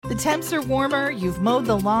The temps are warmer, you've mowed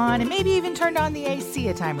the lawn, and maybe even turned on the AC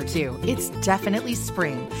a time or two. It's definitely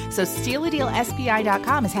spring. So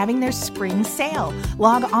StealADealSPI.com is having their spring sale.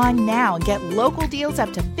 Log on now and get local deals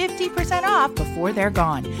up to 50% off before they're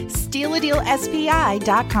gone.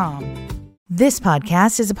 StealADealSPI.com. This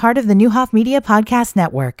podcast is a part of the Newhoff Media Podcast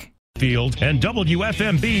Network. Field and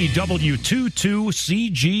WFMB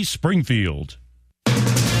W22CG Springfield.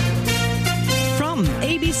 From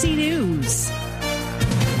ABC News,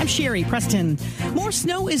 I'm Sherry Preston. More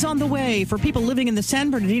snow is on the way for people living in the San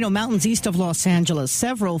Bernardino Mountains east of Los Angeles.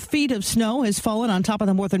 Several feet of snow has fallen on top of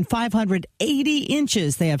the more than 580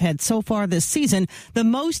 inches they have had so far this season, the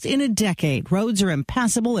most in a decade. Roads are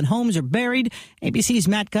impassable and homes are buried. ABC's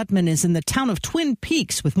Matt Gutman is in the town of Twin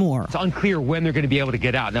Peaks with more. It's unclear when they're going to be able to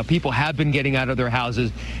get out. Now, people have been getting out of their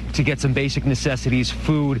houses to get some basic necessities,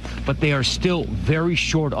 food, but they are still very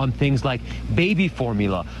short on things like baby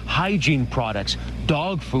formula, hygiene products,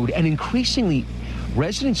 dog food, and increasingly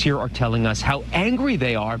residents here are telling us how angry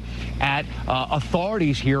they are at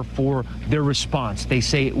authorities here for their response. They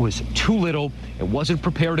say it was too little, it wasn't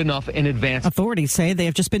prepared enough in advance. Authorities say they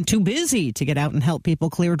have just been too busy to get out and help people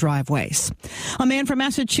clear driveways. A man from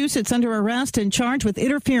Massachusetts under arrest and charged with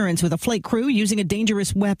interference with a flight crew using a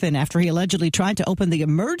dangerous weapon after he allegedly tried to open the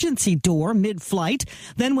emergency door mid-flight,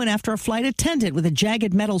 then went after a flight attendant with a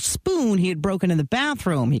jagged metal spoon he had broken in the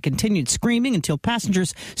bathroom. He continued screaming until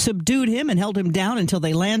passengers subdued him and held him down until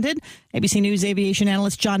they landed. ABC News aviation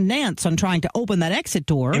analyst John Nance on trying to open that exit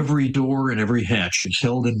door. Every door and every hatch is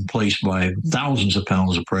held in place by thousands of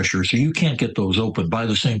pounds of pressure, so you can't get those open. By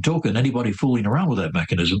the same token, anybody fooling around with that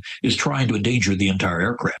mechanism is trying to endanger the entire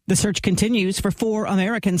aircraft. The search continues for 4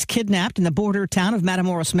 Americans kidnapped in the border town of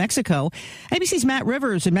Matamoros, Mexico. ABC's Matt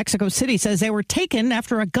Rivers in Mexico City says they were taken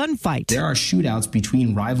after a gunfight. There are shootouts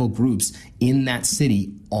between rival groups in that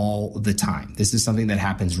city all the time. This is something that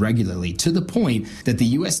happens regularly, to the point that the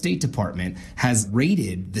U.S. State Department has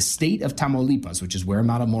rated the state of Tamaulipas, which is where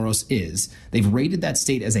Matamoros is. They've rated that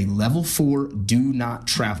state as a level 4 do not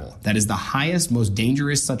travel. That is the highest, most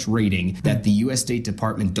dangerous such rating that the U.S. State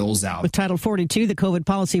Department doles out. With Title 42, the COVID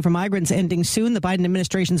policy for migrants ending soon, the Biden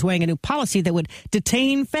administration is weighing a new policy that would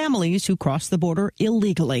detain families who cross the border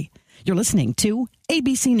illegally. You're listening to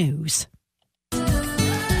ABC News.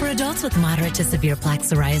 Adults with moderate to severe plaque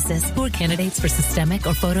psoriasis who are candidates for systemic or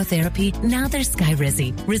phototherapy, now there's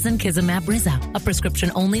Skyrizi, Risankizumab Riza, a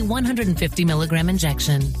prescription-only 150 milligram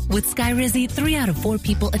injection. With Skyrizi, 3 out of 4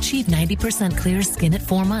 people achieve 90% clear skin at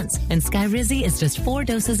 4 months, and Skyrizi is just 4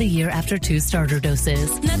 doses a year after 2 starter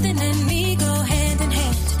doses. Nothing in me go hand in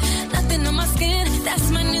hand. Nothing on my skin,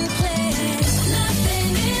 that's my new play.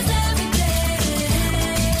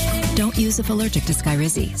 Don't use if allergic to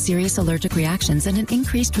Skyrizi. Serious allergic reactions and an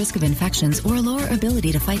increased risk of infections or a lower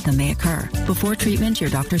ability to fight them may occur. Before treatment, your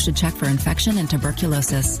doctor should check for infection and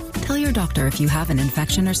tuberculosis. Tell your doctor if you have an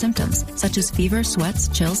infection or symptoms, such as fever, sweats,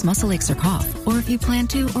 chills, muscle aches, or cough, or if you plan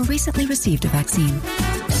to or recently received a vaccine.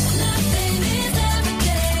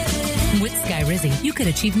 With Skyrizi, you could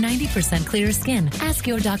achieve 90% clearer skin. Ask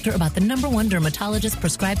your doctor about the #1 dermatologist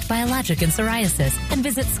prescribed biologic in psoriasis and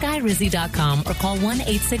visit Skyrizi.com or call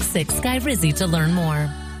 1-866-SKYRIZI to learn more.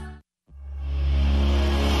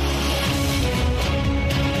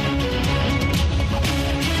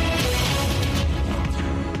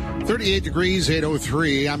 .38 degrees,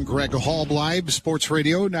 8:03. I'm Greg Hallbleib, Sports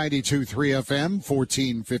Radio 92.3 FM,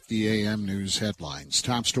 1450 AM news headlines.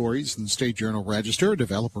 Top stories in the State Journal Register. A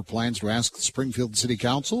developer plans to ask the Springfield City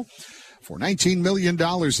Council for $19 million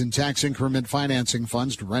in tax increment financing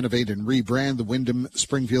funds to renovate and rebrand the Wyndham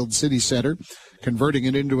Springfield City Center, converting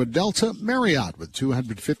it into a Delta Marriott with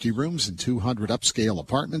 250 rooms and 200 upscale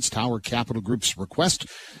apartments. Tower Capital Group's request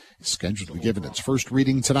is scheduled to be given its first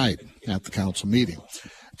reading tonight at the council meeting.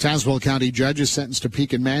 Tazewell County judge is sentenced a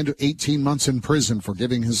Pekin man to 18 months in prison for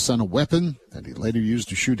giving his son a weapon that he later used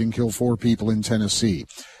to shoot and kill 4 people in Tennessee.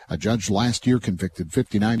 A judge last year convicted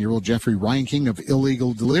 59-year-old Jeffrey Reinking of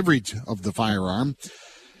illegal delivery of the firearm.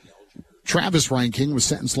 Travis Reinking was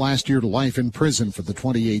sentenced last year to life in prison for the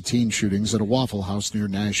 2018 shootings at a Waffle House near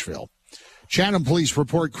Nashville. Chatham police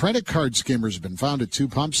report credit card skimmers have been found at 2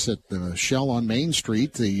 pumps at the Shell on Main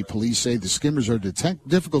Street. The police say the skimmers are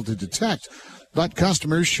difficult to detect, but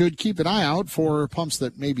customers should keep an eye out for pumps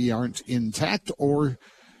that maybe aren't intact or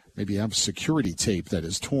maybe have security tape that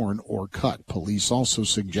is torn or cut. Police also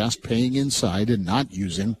suggest paying inside and not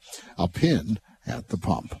using a PIN at the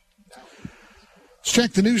pump. Let's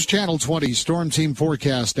check the News Channel 20 Storm Team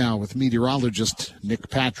forecast now with meteorologist Nick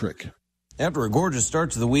Patrick. After a gorgeous start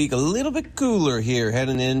to the week, a little bit cooler here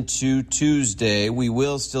heading into Tuesday. We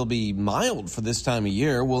will still be mild for this time of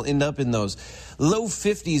year. We'll end up in those low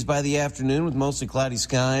 50s by the afternoon with mostly cloudy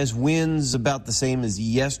skies. Winds about the same as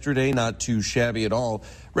yesterday, not too shabby at all.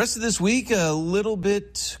 Rest of this week, a little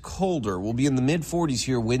bit colder. We'll be in the mid-40s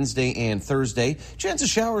here Wednesday and Thursday. Chance of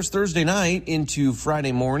showers Thursday night into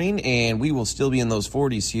Friday morning, and we will still be in those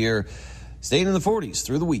 40s here, staying in the 40s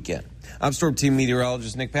through the weekend. I'm Storm Team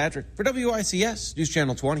Meteorologist Nick Patrick for WICS News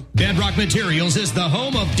Channel 20. Bedrock Materials is the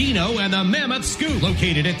home of Dino and the Mammoth Scoop,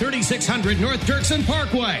 located at 3600 North Dirksen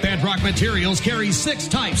Parkway. Bedrock Materials carries 6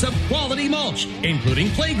 types of quality mulch, including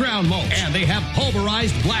playground mulch, and they have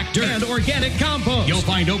pulverized black dirt and organic compost. You'll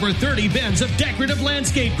find over 30 bins of decorative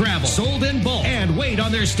landscape gravel sold in bulk and weighed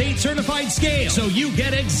on their state-certified scale, so you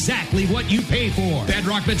get exactly what you pay for.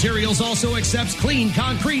 Bedrock Materials also accepts clean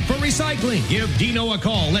concrete for recycling. Give Dino a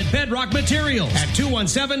call at Bedrock Materials at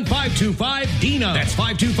 217-525-DINO. That's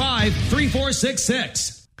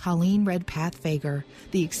 525-3466. Colleen Redpath Fager,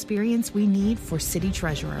 the experience we need for city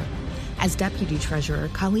treasurer. As deputy treasurer,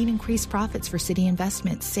 Colleen increased profits for city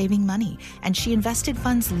investments, saving money, and she invested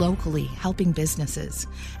funds locally, helping businesses.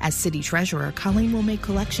 As city treasurer, Colleen will make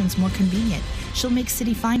collections more convenient. She'll make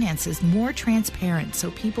city finances more transparent so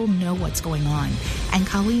people know what's going on. And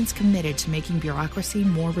Colleen's committed to making bureaucracy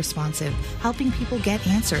more responsive, helping people get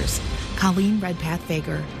answers. Colleen Redpath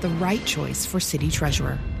Fager, the right choice for city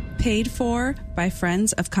treasurer. Paid for by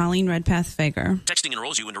friends of Colleen Redpath Fager. Texting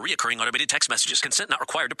enrolls you into reoccurring automated text messages. Consent not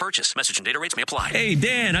required to purchase. Message and data rates may apply. Hey,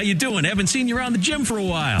 Dan, how you doing? Haven't seen you around the gym for a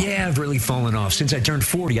while. Yeah, I've really fallen off. Since I turned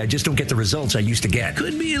 40, I just don't get the results I used to get.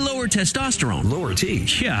 Could be lower testosterone. Lower T?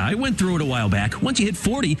 Yeah, I went through it a while back. Once you hit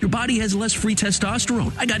 40, your body has less free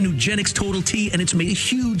testosterone. I got Nugenix Total T, and it's made a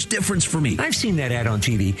huge difference for me. I've seen that ad on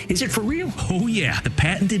TV. Is it for real? Oh, yeah. The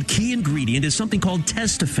patented key ingredient is something called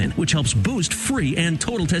Testofen, which helps boost free and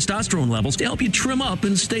total testosterone levels to help you trim up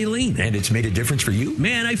and stay lean. And it's made a difference for you?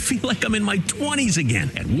 Man, I feel like I'm in my 20s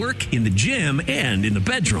again. At work, in the gym, and in the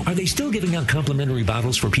bedroom. Are they still giving out complimentary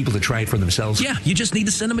bottles for people to try it for themselves? Yeah, you just need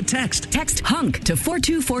to send them a text. Text HUNK to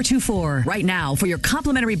 42424 right now for your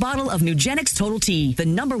complimentary bottle of Nugenix Total T, the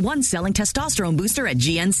 #1 selling testosterone booster at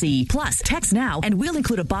GNC. Plus, text now and we'll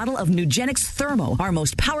include a bottle of Nugenix Thermo, our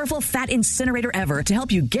most powerful fat incinerator ever, to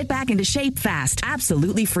help you get back into shape fast.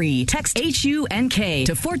 Absolutely free. Text HUNK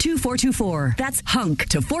to 42424. That's HUNK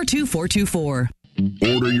to 42424.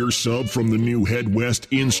 Order your sub from the new Head West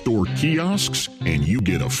in-store kiosks, and you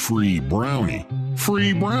get a free brownie.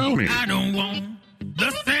 Free brownie. I don't want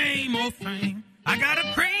the same old thing. I got a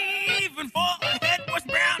craving for a Head West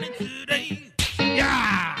brownie today.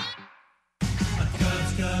 Yeah!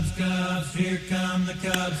 Cubs, here come the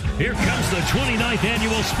Cubs. Here comes the 29th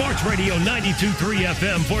annual Sports Radio 92.3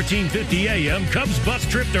 FM, 1450 AM Cubs bus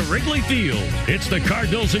trip to Wrigley Field. It's the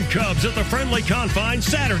Cardinals and Cubs at the friendly confines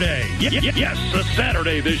Saturday. Yes, a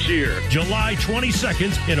Saturday this year. July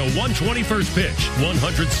 22nd in a 121st pitch.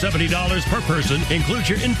 $170 per person. Includes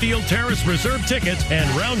your infield terrace reserve tickets and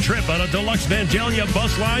round trip on a deluxe Vandalia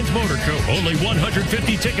Bus Lines motor coach. Only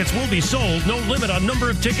 150 tickets will be sold. No limit on number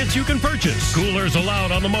of tickets you can purchase. Coolers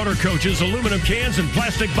allowed on the motor coaches, aluminum cans and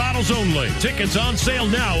plastic bottles only. Tickets on sale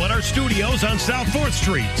now at our studios on South 4th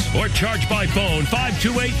Street or charge by phone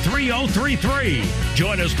 528-3033.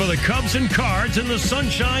 Join us for the Cubs and Cards in the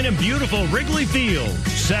sunshine and beautiful Wrigley Field.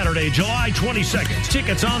 Saturday, July 22nd.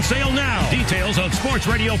 Tickets on sale now. Details on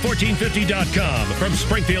sportsradio1450.com. From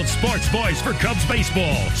Springfield Sports Voice for Cubs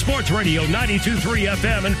baseball. Sports Radio 92.3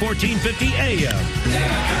 FM and 1450 AM.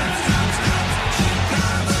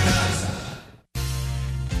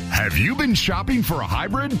 Have you been shopping for a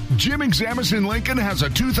hybrid? Jim Examus in Lincoln has a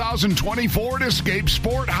 2020 Ford Escape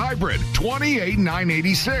Sport Hybrid,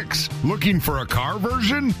 $28,986. Looking for a car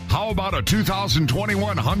version? How about a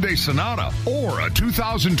 2021 Hyundai Sonata or a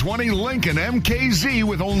 2020 Lincoln MKZ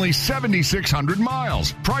with only 7,600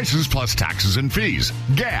 miles? Prices plus taxes and fees.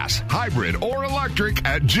 Gas, hybrid, or electric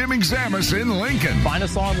at Jim Examus in Lincoln. Find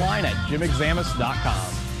us online at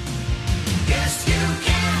jimexamus.com. Yes, you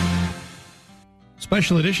can.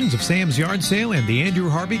 Special editions of Sam's Yard Sale and the Andrew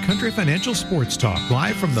Harvey Country Financial Sports Talk,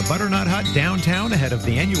 live from the Butternut Hut downtown ahead of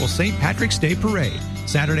the annual St. Patrick's Day Parade.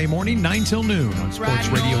 Saturday morning, 9 till noon on Sports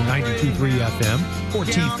Radio 92.3 FM,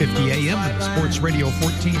 1450 AM, and the Sports Radio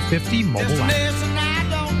 1450 mobile app.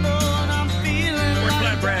 We're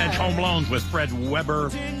Flat Branch Home Loans with Fred Weber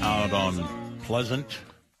out on Pleasant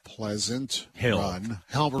Pleasant Hill.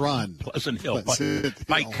 Run. Pleasant Hill. Pleasant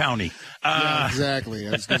Pike Hill. County. Yeah, exactly.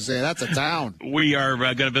 I was going to say, that's a town. We are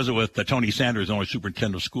going to visit with Tony Sanders, owner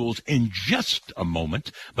superintendent of schools, in just a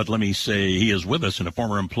moment. But let me say he is with us and a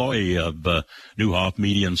former employee of Neuhoff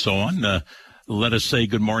Media and so on. Let us say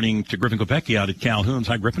good morning to Griffin Kopecky out at Calhoun's.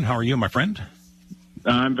 Hi, Griffin. How are you, my friend?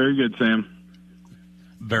 I'm very good, Sam.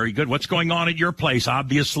 Very good. What's going on at your place?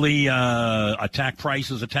 Obviously, attack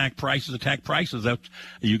prices. That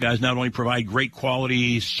you guys not only provide great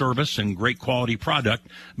quality service and great quality product,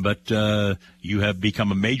 but you have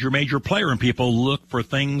become a major player, and people look for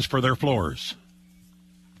things for their floors.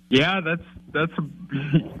 Yeah, that's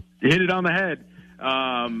hit it on the head.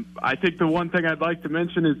 I think the one thing I'd like to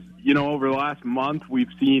mention is, over the last month,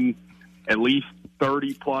 we've seen at least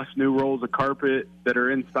 30-plus new rolls of carpet that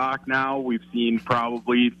are in stock now. We've seen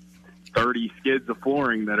probably 30 skids of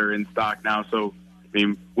flooring that are in stock now. So,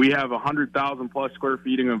 we have 100,000-plus square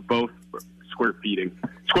feet of both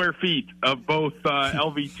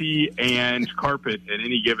LVT and carpet at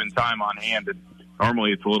any given time on hand. And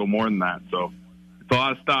normally it's a little more than that. So, it's a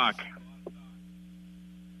lot of stock.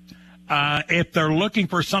 If they're looking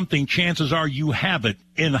for something, chances are you have it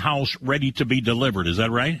in-house ready to be delivered. Is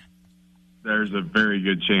that right? There's a very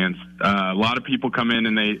good chance. A lot of people come in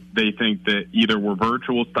and they think that either we're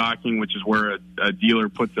virtual stocking, which is where a dealer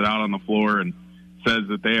puts it out on the floor and says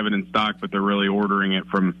that they have it in stock, but they're really ordering it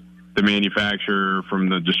from the manufacturer, from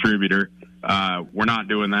the distributor. We're not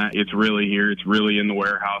doing that. It's really here. It's really in the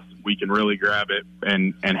warehouse. We can really grab it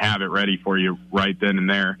and have it ready for you right then and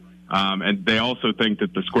there. And they also think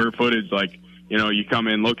that the square footage, you come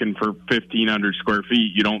in looking for 1,500 square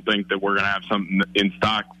feet. You don't think that we're going to have something in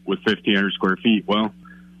stock with 1,500 square feet. Well,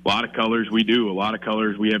 a lot of colors we do. A lot of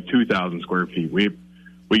colors we have 2,000 square feet. We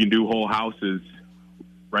can do whole houses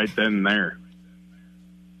right then and there.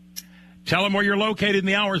 Tell them where you're located in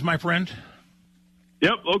the hours, my friend.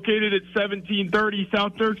 Yep, located at 1730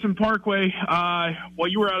 South Dirksen Parkway. While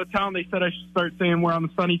you were out of town, they said I should start saying we're on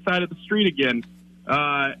the sunny side of the street again.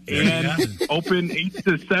 And open 8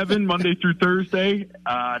 to 7 Monday through Thursday,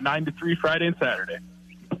 9 to 3 Friday and Saturday.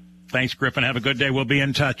 Thanks, Griffin. Have a good day. We'll be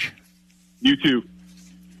in touch. You too.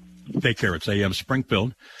 Take care. It's AM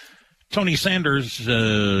Springfield. Tony Sanders,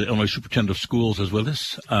 Illinois Superintendent of Schools, is with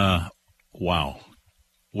us. Wow.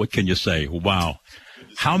 What can you say? Wow.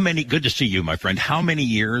 Good to see you, my friend. How many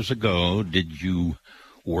years ago did you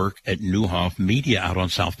work at Neuhoff Media out on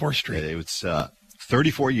South 4th Street? It was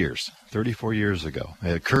 34 years ago.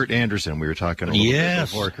 Kurt Anderson, we were talking a little bit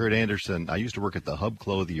before. Kurt Anderson, I used to work at the Hub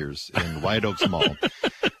Clothiers in White Oaks Mall.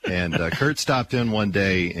 And Kurt stopped in one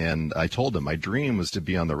day, and I told him my dream was to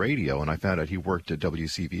be on the radio, and I found out he worked at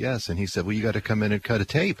WCBS, and he said, well, you got to come in and cut a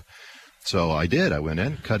tape. So I did. I went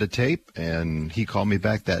in, cut a tape, and he called me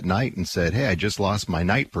back that night and said, hey, I just lost my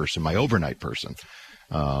night person, my overnight person.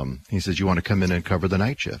 He says, you want to come in and cover the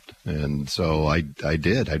night shift? And so I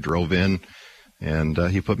did. I drove in, and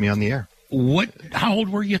he put me on the air. How old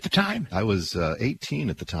were you at the time? I was 18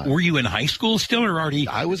 at the time. Were you in high school still, or already?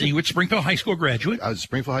 You a Springfield High School graduate? I was a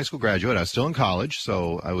Springfield High School graduate. I was still in college,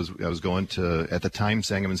 so I was going to, at the time,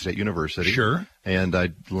 Sangamon State University. Sure. And I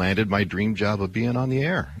landed my dream job of being on the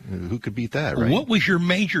air. Who could beat that, right? What was your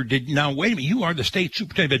major? Now, wait a minute. You are the state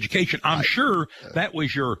superintendent of education. I'm sure that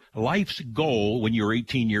was your life's goal when you were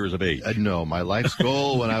 18 years of age. No, my life's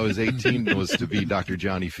goal when I was 18 was to be Dr.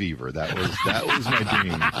 Johnny Fever. That was my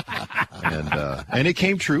dream. And it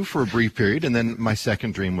came true for a brief period. And then my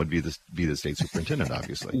second dream would be the state superintendent,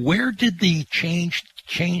 obviously. Where did the change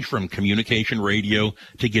from communication radio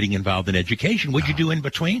to getting involved in education? What'd you do in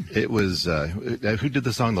between? It was, who did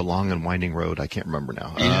the song, The Long and Winding Road? I can't remember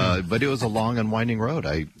now. But it was a long and winding road.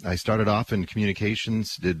 I started off in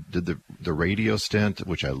communications, did the radio stint,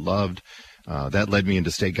 which I loved. That led me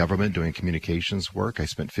into state government doing communications work. I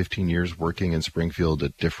spent 15 years working in Springfield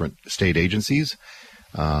at different state agencies.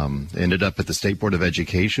 Ended up at the State Board of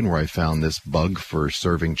Education, where I found this bug for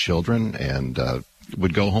serving children, and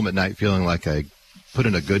would go home at night feeling like I put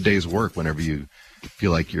in a good day's work whenever you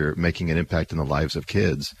feel like you're making an impact in the lives of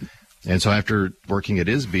kids. And so after working at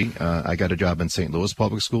ISB, I got a job in St. Louis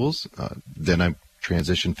Public Schools. Then I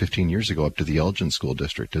transitioned 15 years ago up to the Elgin School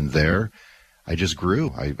District. And there I just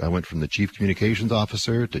grew. I went from the chief communications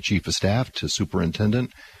officer to chief of staff to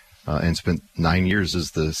superintendent. and spent 9 years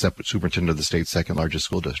as the superintendent of the state's second largest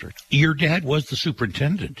school district. Your dad was the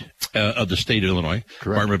superintendent of the state of Illinois,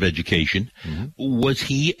 Department of Education. Was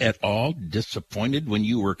he at all disappointed when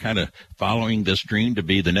you were kind of following this dream to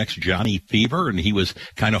be the next Johnny Fever, and he was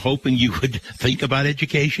kind of hoping you would think about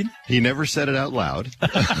education? He never said it out loud.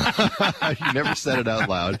 He never said it out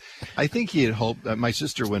loud. I think he had hoped. My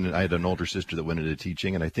sister I had an older sister that went into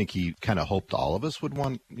teaching, and I think he kind of hoped all of us would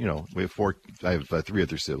want. We have I have 3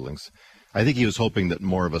 other siblings. I think he was hoping that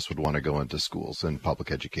more of us would want to go into schools and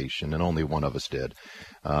public education, and only one of us did.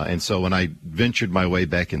 And so when I ventured my way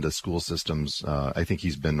back into school systems, I think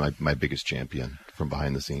he's been my biggest champion from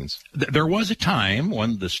behind the scenes. There was a time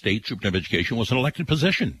when the state superintendent of education was an elected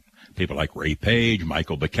position. People like Ray Page,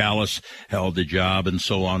 Michael Bacalus held the job, and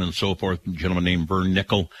so on and so forth. A gentleman named Vern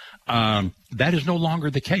Nickel. That is no longer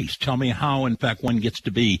the case. Tell me how, in fact, one gets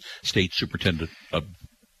to be state superintendent of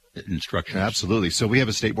instruction. Absolutely. So we have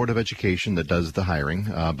a state board of education that does the hiring,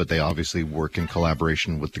 but they obviously work in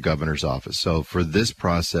collaboration with the governor's office. So for this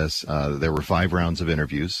process, there were 5 rounds of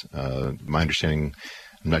interviews. My understanding,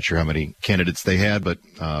 I'm not sure how many candidates they had, but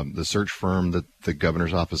the search firm that the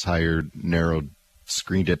governor's office hired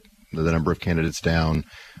screened the number of candidates down.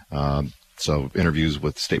 So interviews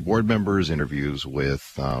with state board members, interviews with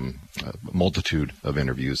a multitude of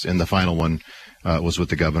interviews. And the final one was with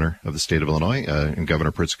the governor of the state of Illinois, and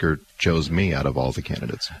Governor Pritzker chose me out of all the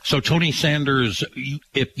candidates. So Tony Sanders,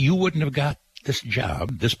 if you wouldn't have got this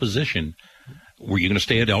job, this position, were you going to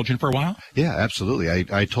stay at Elgin for a while? Yeah, absolutely.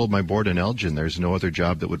 I told my board in Elgin there's no other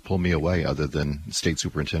job that would pull me away other than state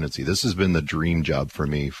superintendency. This has been the dream job for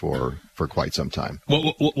me for quite some time.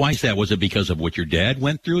 Well, why is that? Was it because of what your dad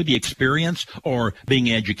went through, the experience, or being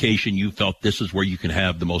in education, you felt this is where you can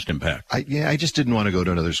have the most impact? I just didn't want to go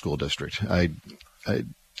to another school district.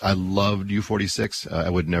 I loved U46. I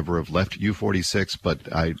would never have left U46, but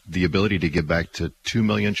the ability to give back to 2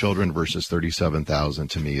 million children versus 37,000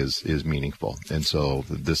 to me is meaningful. And so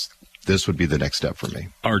this would be the next step for me.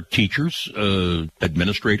 Are teachers,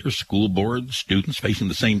 administrators, school boards, students facing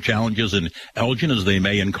the same challenges in Elgin as they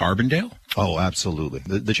may in Carbondale? Oh, absolutely.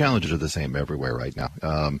 The challenges are the same everywhere right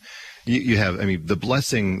now. You have, the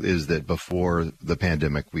blessing is that before the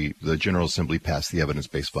pandemic, the General Assembly passed the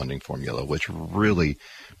evidence-based funding formula, which really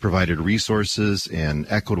provided resources and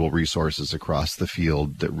equitable resources across the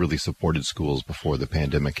field that really supported schools before the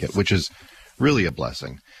pandemic hit, which is really a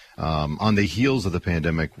blessing. On the heels of the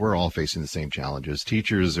pandemic, we're all facing the same challenges.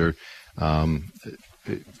 Teachers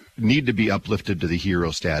need to be uplifted to the hero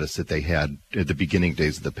status that they had at the beginning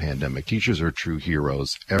days of the pandemic. Teachers are true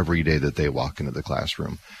heroes every day that they walk into the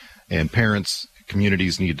classroom. And parents,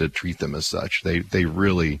 communities need to treat them as such. They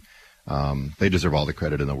really, they deserve all the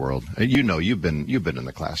credit in the world. You've been in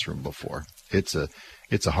the classroom before. It's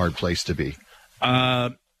a hard place to be.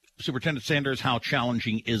 Superintendent Sanders, how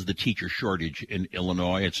challenging is the teacher shortage in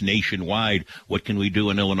Illinois? It's nationwide. What can we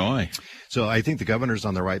do in Illinois? So I think the governor's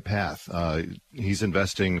on the right path. He's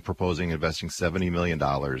proposing investing $70 million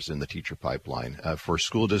in the teacher pipeline for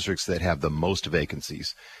school districts that have the most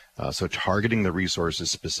vacancies. So targeting the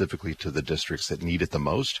resources specifically to the districts that need it the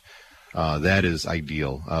most, that is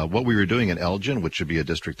ideal. What we were doing in Elgin, which would be a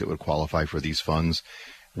district that would qualify for these funds,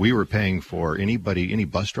 we were paying for anybody, any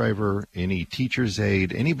bus driver, any teacher's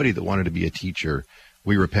aide, anybody that wanted to be a teacher,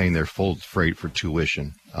 we were paying their full freight for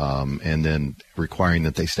tuition, and then requiring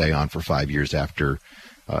that they stay on for 5 years after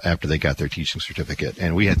they got their teaching certificate.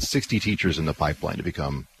 And we had 60 teachers in the pipeline to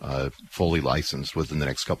become fully licensed within the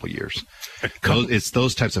next couple of years. It's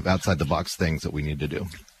those types of outside-the-box things that we need to do.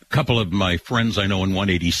 A couple of my friends I know in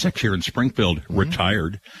 186 here in Springfield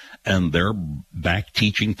retired, and they're back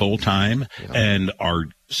teaching full-time and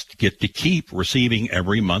get to keep receiving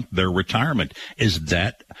every month their retirement. Is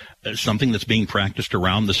that something that's being practiced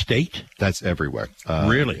around the state? That's everywhere.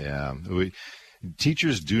 Really? Yeah.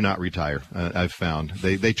 Teachers do not retire. I've found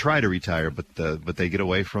they try to retire, but they get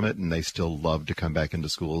away from it, and they still love to come back into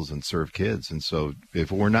schools and serve kids. And so,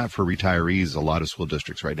 if it were not for retirees, a lot of school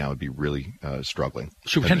districts right now would be really struggling.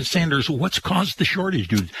 Superintendent Sanders, what's caused the shortage?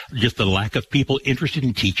 Just the lack of people interested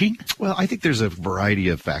in teaching? Well, I think there's a variety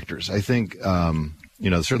of factors. I think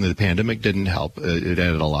certainly the pandemic didn't help. It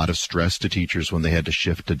added a lot of stress to teachers when they had to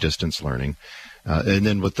shift to distance learning. And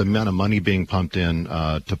then with the amount of money being pumped in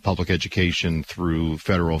to public education through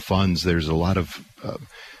federal funds, there's a lot of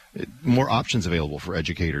more options available for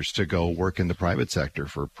educators to go work in the private sector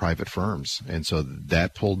for private firms. And so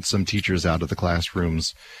that pulled some teachers out of the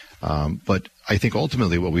classrooms. But I think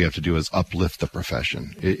ultimately what we have to do is uplift the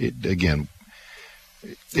profession. Again,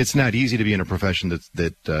 it's not easy to be in a profession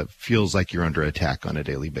that feels like you're under attack on a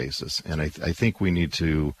daily basis. And I think we need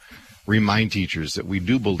to remind teachers that we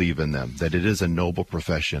do believe in them, that it is a noble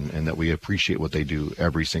profession, and that we appreciate what they do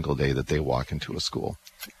every single day that they walk into a school.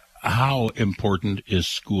 How important is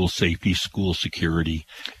school safety, school security,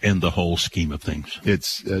 in the whole scheme of things?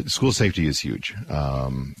 It's school safety is huge,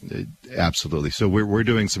 absolutely. So we're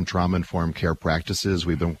doing some trauma-informed care practices.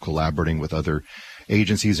 We've been collaborating with other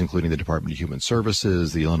agencies, including the Department of Human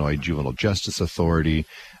Services, the Illinois Juvenile Justice Authority,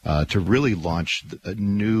 to really launch a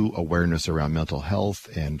new awareness around mental health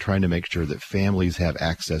and trying to make sure that families have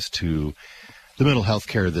access to the mental health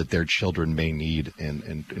care that their children may need,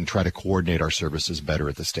 and try to coordinate our services better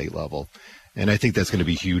at the state level. And I think that's going to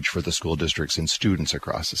be huge for the school districts and students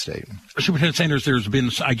across the state. Superintendent Sanders, there's been,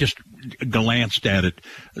 I just glanced at it,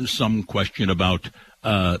 some question about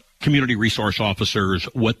community resource officers,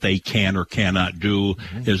 what they can or cannot do.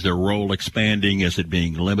 Is their role expanding? Is it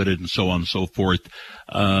being limited, and so on and so forth?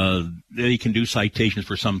 They can do citations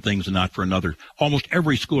for some things and not for another. Almost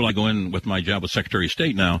every school I go in with my job as Secretary of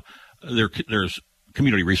State now, there's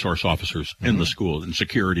community resource officers in the school, and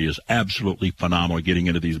security is absolutely phenomenal getting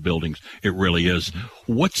into these buildings. It really is.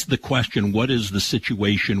 What's the question? What is the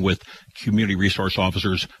situation with community resource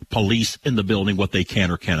officers, police in the building, what they can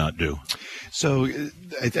or cannot do? So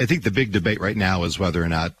I think the big debate right now is whether or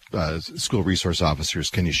not school resource officers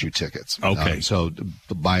can issue tickets. Okay. So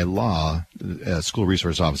by law, school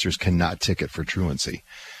resource officers cannot ticket for truancy.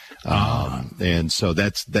 And so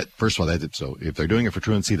that's that. First of all, so if they're doing it for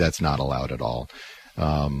truancy, that's not allowed at all.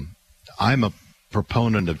 I'm a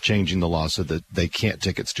proponent of changing the law so that they can't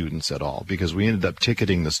ticket students at all, because we ended up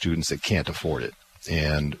ticketing the students that can't afford it.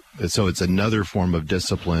 And so it's another form of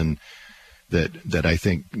discipline that I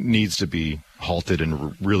think needs to be halted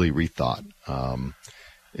and really rethought.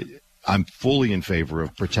 I'm fully in favor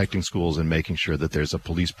of protecting schools and making sure that there's a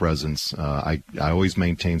police presence. I always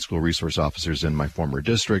maintain school resource officers in my former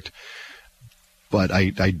district, but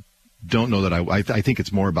I don't know that I think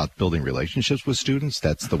it's more about building relationships with students.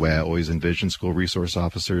 That's the way I always envision school resource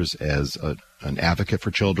officers, as an advocate for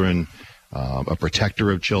children, a protector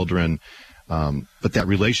of children. But that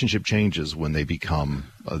relationship changes when they become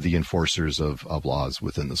the enforcers of laws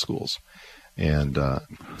within the schools. And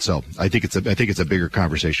so I think it's a bigger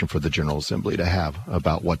conversation for the General Assembly to have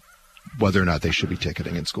about whether or not they should be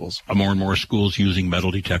ticketing in schools. Are more and more schools using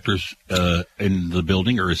metal detectors in the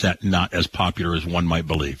building, or is that not as popular as one might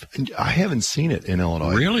believe? I haven't seen it in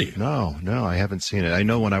Illinois. Really? No, I haven't seen it. I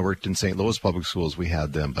know when I worked in St. Louis Public Schools, we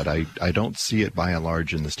had them, but I don't see it by and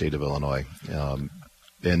large in the state of Illinois.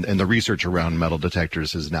 And the research around metal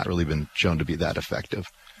detectors has not really been shown to be that effective.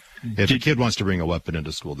 If a kid wants to bring a weapon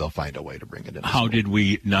into school, they'll find a way to bring it into school. How did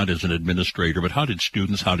we, not as an administrator, but how did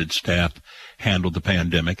students, how did staff handle the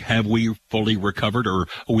pandemic? Have we fully recovered, or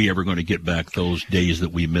are we ever going to get back those days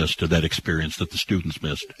that we missed, or that experience that the students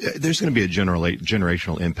missed? There's going to be a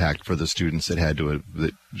generational impact for the students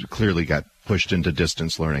that clearly got pushed into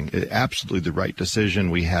distance learning. Absolutely the right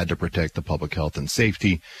decision. We had to protect the public health and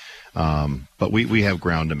safety. But we have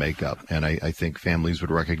ground to make up, and I think families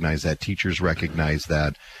would recognize that, teachers recognize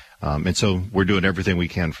that, and so we're doing everything we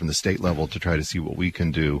can from the state level to try to see what we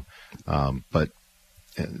can do, but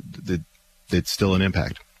it's still an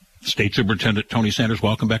impact. State Superintendent Tony Sanders,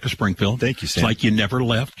 welcome back to Springfield. Thank you, Sam. It's like you never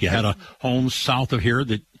left. You had a home south of here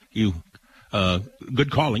that you...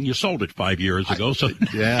 good calling. You sold it 5 years ago.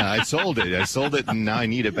 I sold it, and now I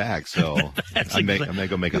need it back. So I may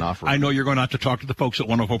go make an offer. I know you're going to have to talk to the folks at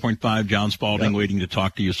 104.5. John Spalding waiting to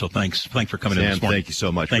talk to you. So thanks for coming in this morning. Thank you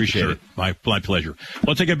so much. Appreciate it. My pleasure.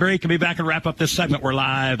 We'll take a break and be back and wrap up this segment. We're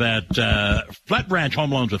live at Flat Branch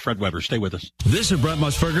Home Loans with Fred Weber. Stay with us. This is Brent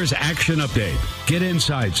Musburger's Action Update. Get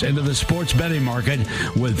insights into the sports betting market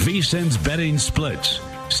with VSiN's betting splits.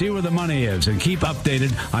 See where the money is and keep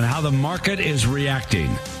updated on how the market is reacting.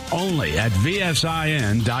 Only at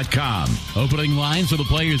VSIN.com. Opening lines for the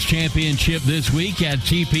Players' Championship this week at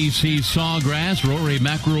TPC Sawgrass. Rory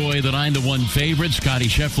McIlroy, the 9-1 favorite. Scotty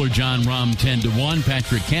Scheffler, John Rahm, 10-1.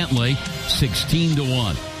 Patrick Cantlay,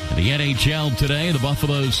 16-1. The NHL today, the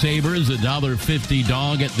Buffalo Sabres, $1.50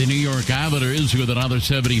 dog at the New York Islanders with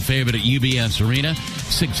 $1.70 favorite at UBS Arena,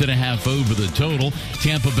 6.5 over the total.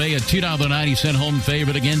 Tampa Bay, a $2.90 home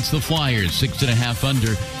favorite against the Flyers, 6.5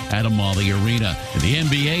 under at Amalie Arena. In the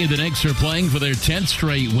NBA, the Knicks are playing for their 10th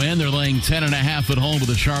straight win. They're laying 10.5 at home with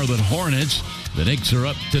the Charlotte Hornets. The Knicks are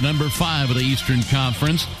up to number 5 of the Eastern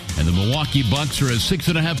Conference, and the Milwaukee Bucks are a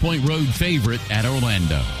 6.5-point road favorite at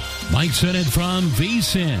Orlando. Mike Sennett from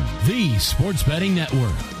VSiN, the Sports Betting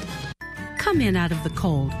Network. Come in out of the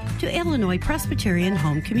cold to Illinois Presbyterian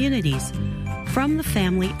Home Communities. From the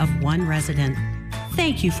family of one resident.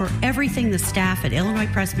 Thank you for everything the staff at Illinois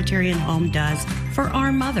Presbyterian Home does for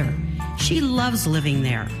our mother. She loves living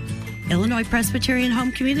there. Illinois Presbyterian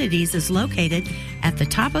Home Communities is located at the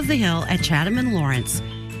top of the hill at Chatham and Lawrence.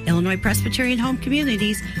 Illinois Presbyterian Home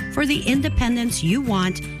Communities, for the independence you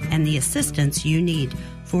want and the assistance you need.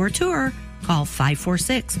 For a tour, call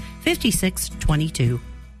 546-5622.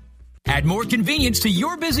 Add more convenience to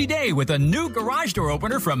your busy day with a new garage door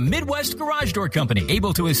opener from Midwest Garage Door Company.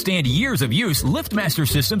 Able to withstand years of use, LiftMaster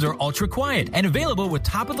systems are ultra quiet and available with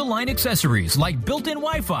top-of-the-line accessories like built-in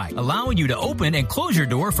Wi-Fi, allowing you to open and close your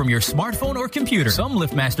door from your smartphone or computer. Some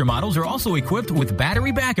LiftMaster models are also equipped with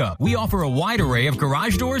battery backup. We offer a wide array of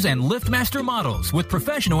garage doors and LiftMaster models with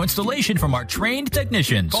professional installation from our trained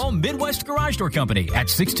technicians. Call Midwest Garage Door Company at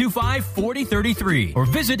 625-4033 or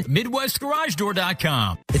visit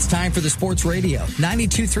MidwestGarageDoor.com. It's time for the Sports Radio,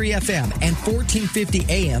 92.3 FM and 1450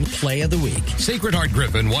 AM Play of the Week. Sacred Heart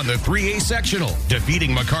Griffin won the 3A sectional,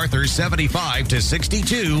 defeating MacArthur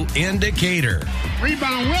 75-62 in Decatur.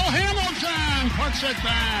 Rebound, Will Hamilton puts it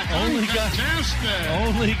back. Only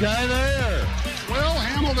guy there. Will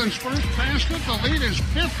Hamilton's first basket. The lead is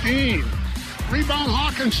 15. Rebound,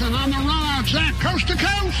 Hawkinson on the run out. Zach coast to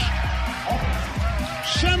coast.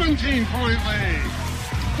 17-point lead.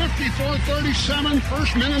 54-37,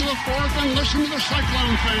 first minute of the fourth, and listen to the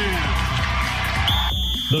Cyclone fans.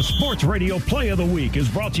 The Sports Radio Play of the Week is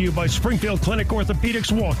brought to you by Springfield Clinic Orthopedics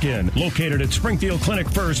Walk-In, located at Springfield Clinic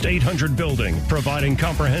First 800 Building, providing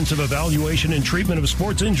comprehensive evaluation and treatment of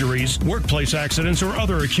sports injuries, workplace accidents, or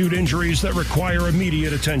other acute injuries that require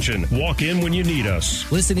immediate attention. Walk in when you need us.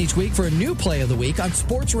 Listen each week for a new Play of the Week on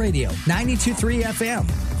Sports Radio, 92.3 FM,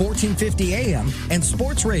 1450 AM, and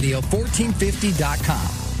sportsradio1450.com.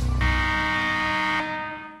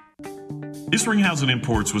 Isringhausen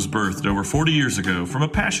Imports was birthed over 40 years ago from a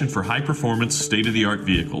passion for high-performance, state-of-the-art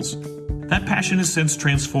vehicles. That passion has since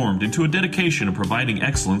transformed into a dedication of providing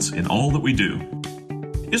excellence in all that we do.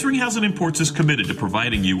 Isringhausen Imports is committed to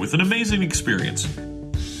providing you with an amazing experience.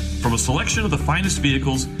 From a selection of the finest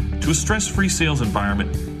vehicles to a stress-free sales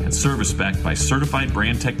environment and service backed by certified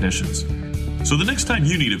brand technicians. So the next time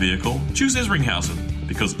you need a vehicle, choose Isringhausen,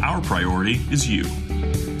 because our priority is you.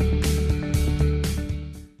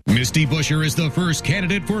 Misty Buscher is the first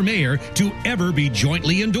candidate for mayor to ever be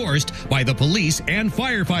jointly endorsed by the police and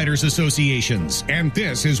firefighters associations. And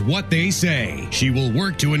this is what they say. She will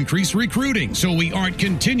work to increase recruiting so we aren't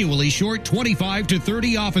continually short 25 to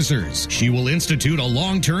 30 officers. She will institute a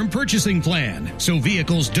long-term purchasing plan so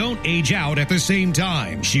vehicles don't age out at the same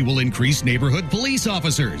time. She will increase neighborhood police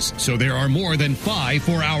officers so there are more than 5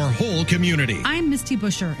 for our whole community. I'm Misty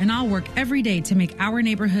Buscher, and I'll work every day to make our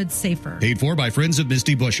neighborhoods safer. Paid for by Friends of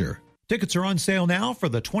Misty Buscher. Tickets are on sale now for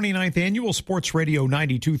the 29th Annual Sports Radio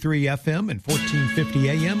 92.3 FM and 1450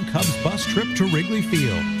 AM Cubs bus trip to Wrigley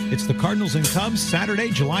Field. It's the Cardinals and Cubs Saturday,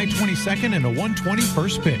 July 22nd and a 1:20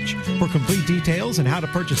 first pitch. For complete details and how to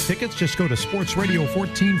purchase tickets, just go to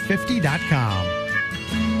sportsradio1450.com.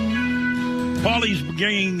 Paulie's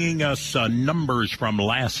bringing us numbers from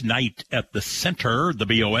last night at the center, the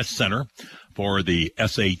BOS Center, for the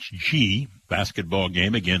SHG basketball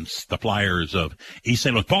game against the Flyers of East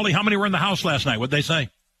St. Louis. Paulie, how many were in the house last night? What'd they say?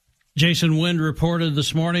 Jason Wind reported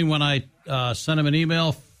this morning when I sent him an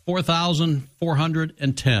email,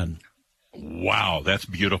 4,410. Wow, that's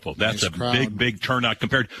beautiful. That's nice a crowd. big turnout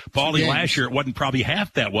compared. Paulie, last year it wasn't probably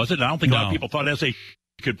half that, was it? I don't think a lot of people thought SHG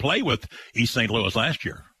could play with East St. Louis last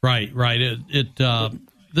year. Right.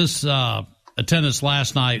 This attendance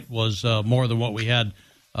last night was more than what we had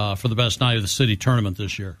for the best night of the city tournament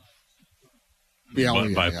this year.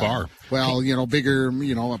 By far. Well, bigger,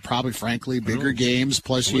 probably frankly, bigger games.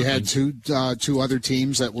 Plus, you had two other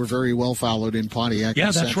teams that were very well followed in Pontiac. Yeah,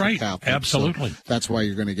 and that's Central right. Catholic, Absolutely. So that's why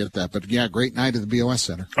you're going to get that. But, yeah, great night at the BOS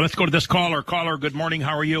Center. Let's go to this caller. Caller, good morning.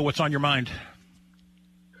 How are you? What's on your mind?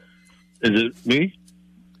 Is it me?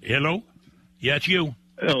 Hello? Yeah, it's you.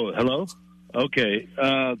 Oh, hello? Okay.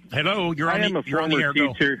 Hello, you're on the air.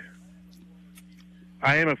 Teacher.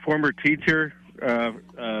 I am a former teacher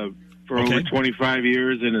for over 25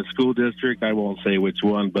 years in a school district. I won't say which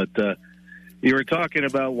one, but you were talking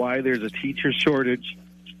about why there's a teacher shortage.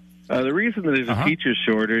 The reason that there's a teacher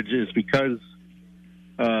shortage is because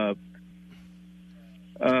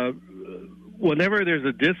whenever there's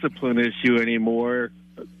a discipline issue anymore,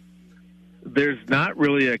 there's not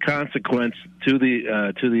really a consequence to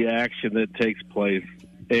the action that takes place.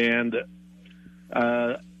 And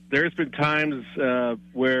there's been times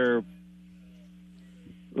where,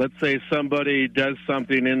 let's say somebody does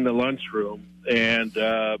something in the lunchroom and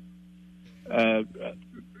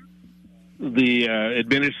the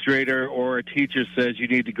administrator or a teacher says you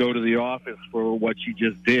need to go to the office for what you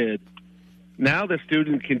just did. Now the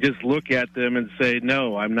student can just look at them and say,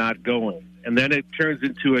 no, I'm not going. and then it turns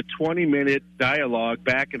into a 20-minute dialogue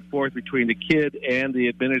back and forth between the kid and the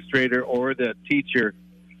administrator or the teacher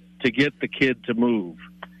to get the kid to move.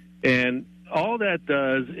 And all that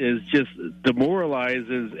does is just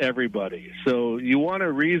demoralizes everybody. So you want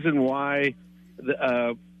a reason why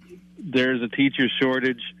there's a teacher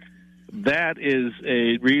shortage. That is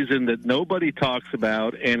a reason that nobody talks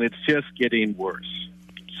about, and it's just getting worse.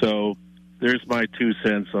 So there's my 2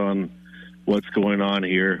 cents on what's going on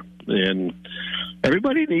here. And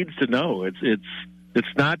everybody needs to know.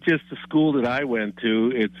 It's not just the school that I went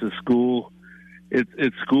to. It's a school.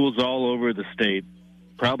 It's schools all over the state.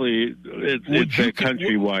 Probably it's a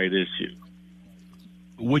countrywide issue.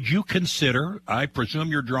 Would you consider, I presume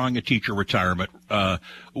you're drawing a teacher retirement,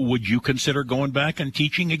 would you consider going back and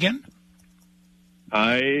teaching again?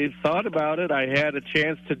 I thought about it. I had a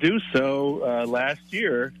chance to do so last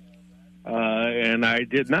year, and I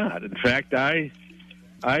did not. In fact, I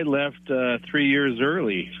left 3 years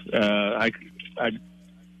early.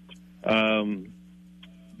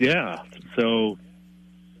 So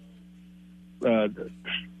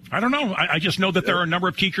I don't know. I just know that there are a number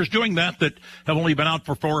of teachers doing that have only been out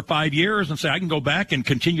for 4 or 5 years and say, I can go back and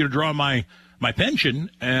continue to draw my pension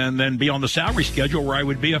and then be on the salary schedule where I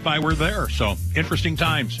would be if I were there. So interesting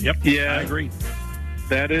times. Yep. Yeah, I agree.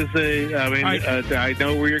 That is I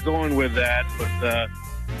know where you're going with that,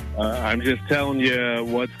 but I'm just telling you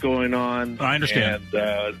what's going on. I understand.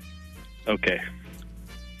 And, okay.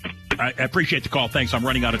 I appreciate the call. Thanks. I'm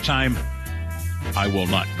running out of time. I will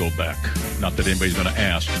not go back. Not that anybody's going to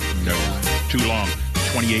ask. No, too long.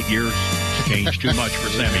 28 years. Changed too much for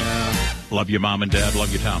Sammy. Love you, Mom and Dad.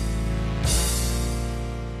 Love you, Tom.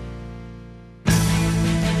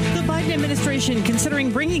 Biden administration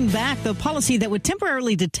considering bringing back the policy that would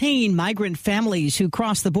temporarily detain migrant families who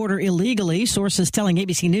cross the border illegally. Sources telling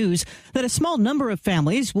ABC News that a small number of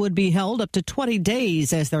families would be held up to 20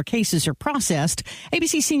 days as their cases are processed.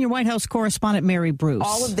 ABC senior White House correspondent Mary Bruce.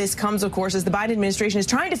 All of this comes, of course, as the Biden administration is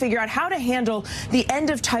trying to figure out how to handle the end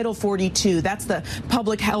of Title 42. That's the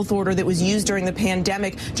public health order that was used during the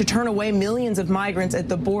pandemic to turn away millions of migrants at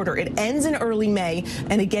the border. It ends in early May,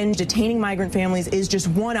 and again, detaining migrant families is just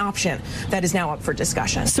one option that is now up for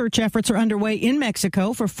discussion. Search efforts are underway in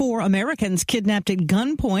Mexico for 4 Americans kidnapped at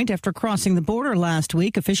gunpoint after crossing the border last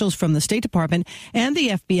week. Officials from the State Department and the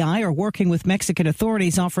FBI are working with Mexican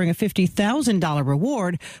authorities, offering a $50,000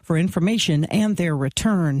 reward for information and their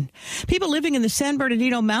return. People living in the San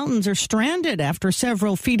Bernardino Mountains are stranded after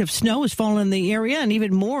several feet of snow has fallen in the area, and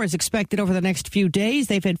even more is expected over the next few days.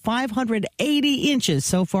 They've had 580 inches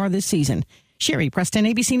so far this season. Sherry Preston,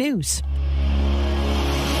 ABC News.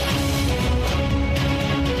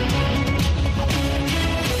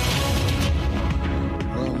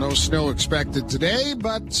 No snow expected today,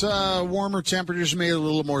 but warmer temperatures, maybe a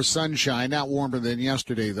little more sunshine. Not warmer than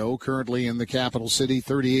yesterday, though. Currently in the capital city,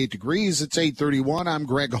 38 degrees. It's 8:31. I'm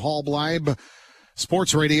Greg Hallbleib.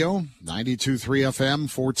 Sports Radio, 92.3 FM,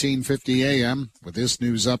 1450 AM, with this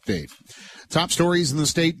news update. Top stories in the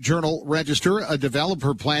State Journal Register. A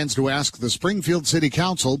developer plans to ask the Springfield City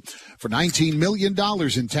Council for $19 million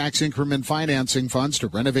in tax increment financing funds to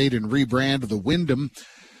renovate and rebrand the Wyndham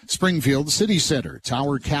Springfield City Center.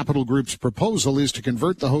 Tower Capital Group's proposal is to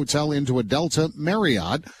convert the hotel into a Delta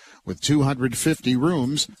Marriott with 250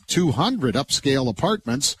 rooms, 200 upscale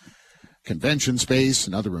apartments, convention space,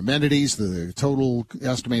 and other amenities. The total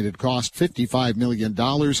estimated cost, $55 million.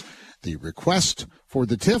 The request for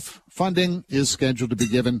the TIF funding is scheduled to be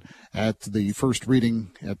given at the first reading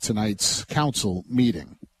at tonight's council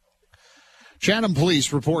meeting. Chatham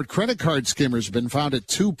police report credit card skimmers have been found at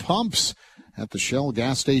 2 pumps at the Shell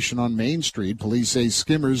gas station on Main Street. Police say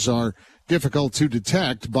skimmers are difficult to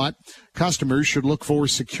detect, but customers should look for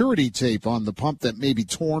security tape on the pump that may be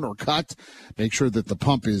torn or cut. Make sure that the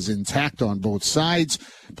pump is intact on both sides.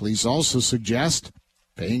 Police also suggest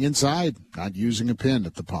paying inside, not using a PIN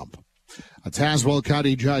at the pump. A Tazewell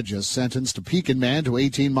County judge has sentenced a Pekin man to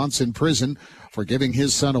 18 months in prison for giving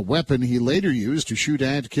his son a weapon he later used to shoot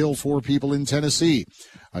and kill 4 people in Tennessee.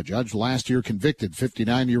 A judge last year convicted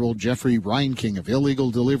 59-year-old Jeffrey Reinking of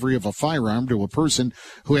illegal delivery of a firearm to a person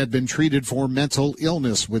who had been treated for mental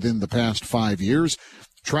illness within the past 5 years.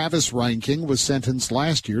 Travis Reinking was sentenced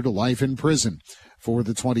last year to life in prison for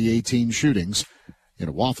the 2018 shootings in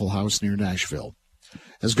a Waffle House near Nashville.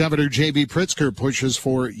 As Governor J.B. Pritzker pushes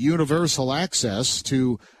for universal access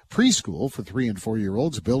to preschool for 3- and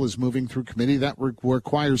 4-year-olds, a bill is moving through committee that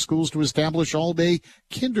requires schools to establish all-day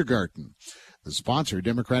kindergarten. The sponsor,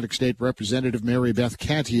 Democratic State Representative Mary Beth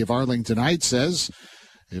Canty of Arlington Heights, says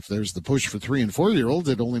if there's the push for 3- and 4-year-olds,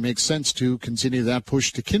 it only makes sense to continue that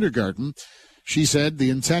push to kindergarten. She said the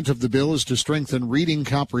intent of the bill is to strengthen reading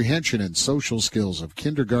comprehension and social skills of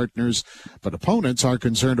kindergartners, but opponents are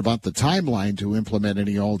concerned about the timeline to implement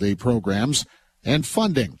any all-day programs and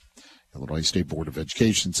funding. Illinois State Board of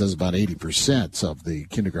Education says about 80% of the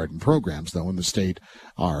kindergarten programs, though, in the state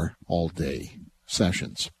are all-day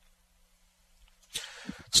sessions.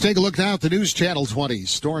 Let's take a look now at the News Channel 20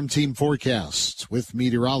 Storm Team forecasts with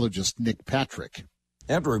meteorologist Nick Patrick.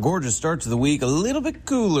 After a gorgeous start to the week, a little bit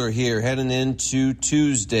cooler here heading into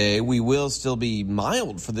Tuesday. We will still be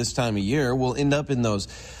mild for this time of year. We'll end up in those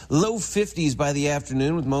low 50s by the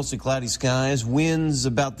afternoon with mostly cloudy skies. Winds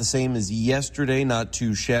about the same as yesterday, not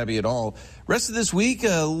too shabby at all. Rest of this week,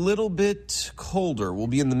 a little bit colder. We'll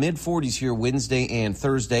be in the mid-40s here Wednesday and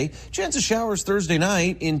Thursday. Chance of showers Thursday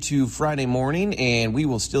night into Friday morning, and we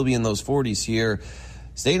will still be in those 40s here,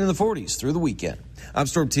 staying in the 40s through the weekend. I'm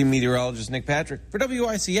Storm Team meteorologist Nick Patrick for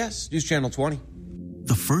WICS News Channel 20.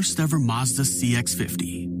 The first ever Mazda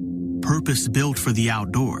CX-50, purpose-built for the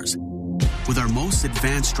outdoors, with our most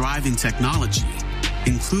advanced driving technology,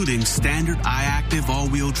 including standard iActive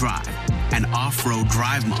all-wheel drive and off-road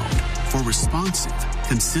drive mode for responsive,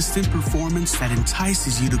 consistent performance that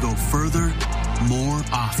entices you to go further, more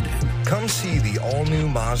often. Come see the all-new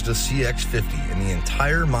Mazda CX-50 and the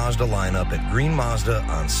entire Mazda lineup at Green Mazda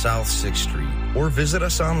on South 6th Street, or visit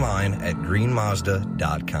us online at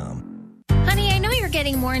greenmazda.com. Honey, I know you're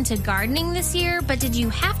getting more into gardening this year, but did you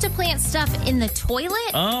have to plant stuff in the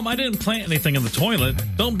toilet? I didn't plant anything in the toilet.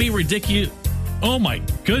 Don't be ridiculous. Oh my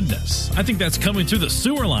goodness. I think that's coming through the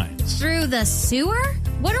sewer lines. Through the sewer?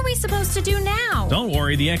 What are we supposed to do now? Don't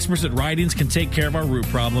worry, the experts at Ridings can take care of our root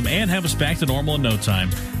problem and have us back to normal in no time.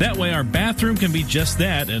 That way our bathroom can be just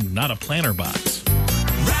that and not a planter box.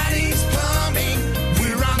 Ridings Plumbing,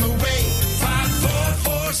 we're on the way.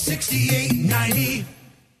 544-6890.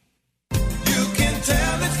 You can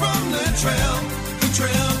tell it's from Luttrell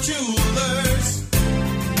Jewelers.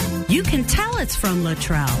 You can tell it's from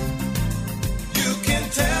Luttrell. You can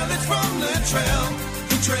tell it's from Luttrell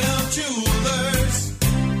Jewelers.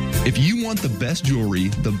 If you want the best jewelry,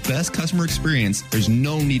 the best customer experience, there's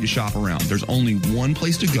no need to shop around. There's only one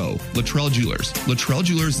place to go, Luttrell Jewelers. Luttrell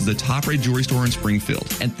Jewelers is the top-rated jewelry store in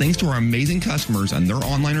Springfield. And thanks to our amazing customers and their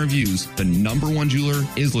online reviews, the #1 jeweler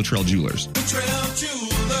is Luttrell Jewelers. Luttrell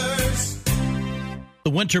Jewelers.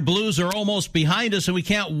 The winter blues are almost behind us, and we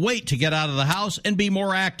can't wait to get out of the house and be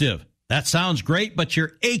more active. That sounds great, but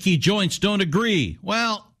your achy joints don't agree.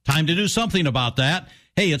 Well, time to do something about that.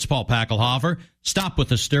 Hey, it's Paul Packelhofer. Stop with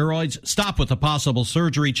the steroids. Stop with the possible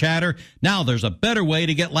surgery chatter. Now there's a better way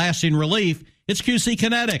to get lasting relief. It's QC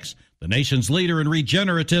Kinetics, the nation's leader in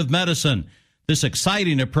regenerative medicine. This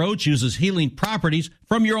exciting approach uses healing properties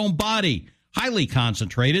from your own body, highly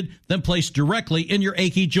concentrated, then placed directly in your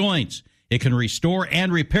achy joints. It can restore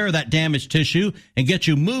and repair that damaged tissue and get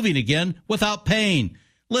you moving again without pain.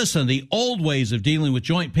 Listen, the old ways of dealing with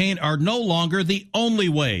joint pain are no longer the only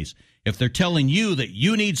ways. If they're telling you that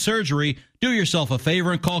you need surgery, do yourself a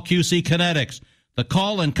favor and call QC Kinetics. The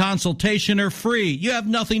call and consultation are free. You have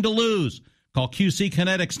nothing to lose. Call QC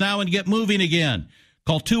Kinetics now and get moving again.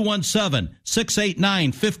 Call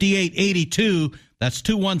 217-689-5882. That's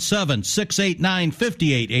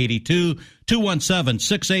 217-689-5882.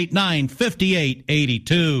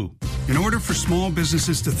 217-689-5882. In order for small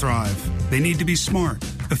businesses to thrive, they need to be smart,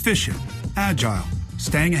 efficient, agile,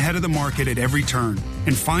 staying ahead of the market at every turn,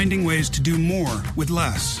 and finding ways to do more with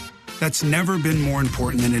less. That's never been more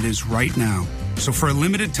important than it is right now. So for a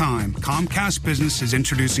limited time, Comcast Business is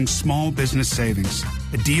introducing Small Business Savings,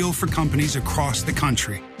 a deal for companies across the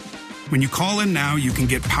country. When you call in now, you can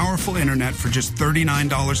get powerful internet for just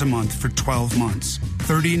 $39 a month for 12 months.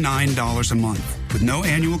 $39 a month with no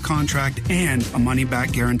annual contract and a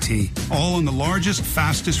money-back guarantee. All on the largest,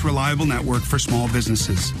 fastest, reliable network for small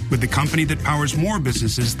businesses with the company that powers more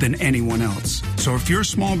businesses than anyone else. So if you're a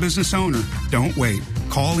small business owner, don't wait.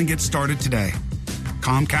 Call and get started today.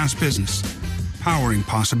 Comcast Business, powering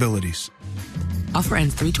possibilities. Offer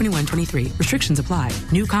ends 3/21/23. Restrictions apply.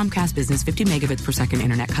 New Comcast Business 50 megabits per second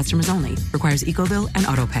internet customers only. Requires EcoBill and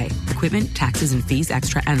AutoPay. Equipment, taxes, and fees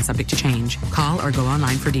extra and subject to change. Call or go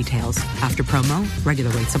online for details. After promo,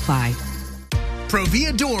 regular rates apply.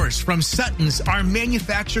 Provia doors from Sutton's are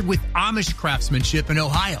manufactured with Amish craftsmanship in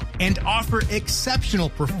Ohio and offer exceptional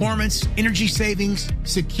performance, energy savings,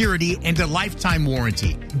 security, and a lifetime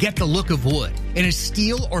warranty. Get the look of wood in a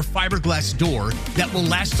steel or fiberglass door that will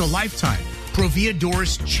last a lifetime. Provia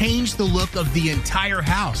doors change the look of the entire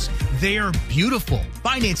house. They are beautiful.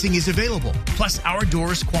 Financing is available. Plus, our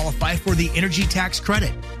doors qualify for the energy tax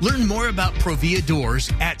credit. Learn more about Provia doors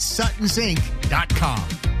at suttonsinc.com.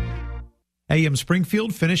 AM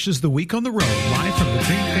Springfield finishes the week on the road, live from the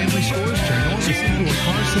Dream Family Store's ginormous indoor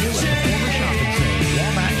car sale at the former shopping center,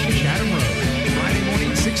 Wabash and Chatham Road. Friday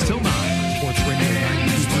morning, 6 till 9. Sports Radio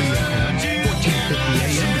 92.3 FM,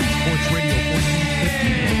 1450 AM, and Sports Radio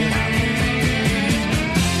 1450 mobile app.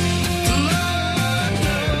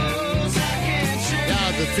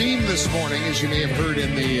 Yeah, the theme this morning, as you may have heard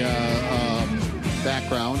in the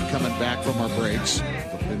background, coming back from our breaks,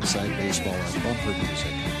 Inside Baseball and bumper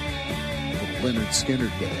music. Leonard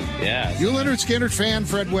Skinner Day. Yeah. You a Leonard Skinner fan,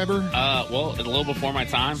 Fred Weber? Well, a little before my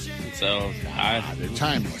time, so they're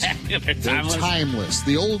timeless. They're timeless. They're timeless.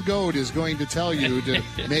 The old goat is going to tell you to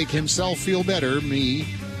make himself feel better, me,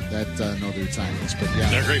 that no, they're timeless. But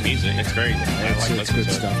yeah, they're great music. It's great. It's good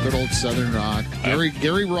stuff. Good old Southern rock.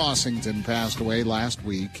 Gary Rossington passed away last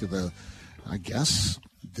week. I guess,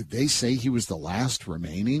 did they say he was the last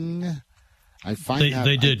remaining?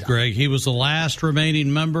 They did, Greg. He was the last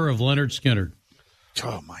remaining member of Leonard Skinner.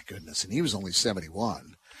 Oh, my goodness. And he was only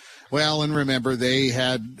 71. Well, and remember, they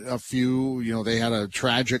had they had a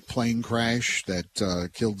tragic plane crash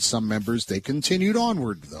that killed some members. They continued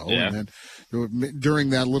onward, though. Yeah. And then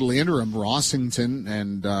during that little interim, Rossington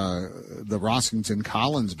and the Rossington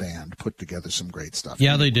Collins Band put together some great stuff.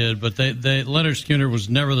 Yeah, they did. But Leonard Skinner was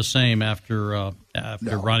never the same after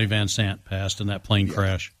Ronnie Van Sant passed in that plane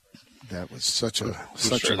crash. That was such a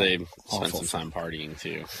they awful spent some time partying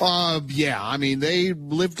too. Yeah, I mean they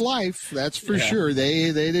lived life. That's for sure.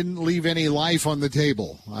 They didn't leave any life on the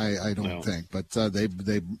table. I don't think, but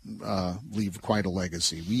they leave quite a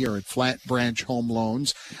legacy. We are at Flat Branch Home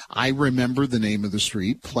Loans. I remember the name of the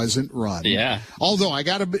street, Pleasant Run. Yeah. Although I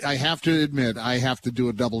have to admit, I have to do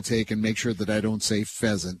a double take and make sure that I don't say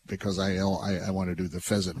Pheasant because I want to do the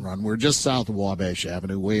Pheasant Run. We're just south of Wabash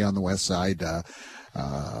Avenue, way on the west side.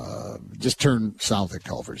 Just turn south at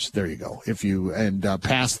Culver's. There you go.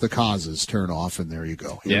 Past the causes, turn off, and there you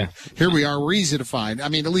go. Here we are. We're easy to find. I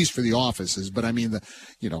mean, at least for the offices, but I mean the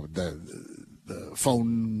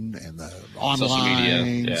phone and the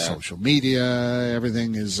online, social media,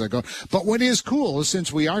 everything is going. But what is cool,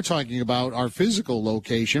 since we are talking about our physical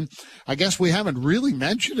location, I guess we haven't really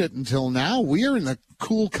mentioned it until now. We are in the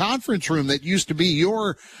cool conference room that used to be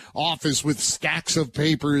your office with stacks of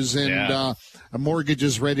papers and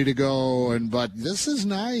mortgages ready to go. But this is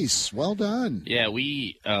nice. Well done. Yeah,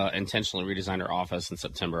 we intentionally redesigned our office in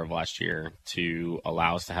September of last year to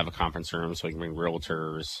allow us to have a conference room so we can bring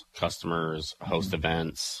realtors, customers, host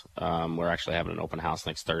events. We're actually having an open house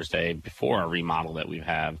next Thursday before our remodel that we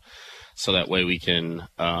have. So that way we can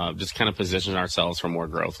just kind of position ourselves for more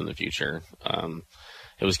growth in the future.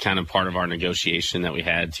 It was kind of part of our negotiation that we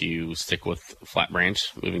had to stick with Flat Branch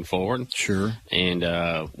moving forward. Sure. And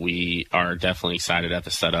we are definitely excited at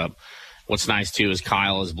the setup. What's nice, too, is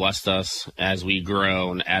Kyle has blessed us as we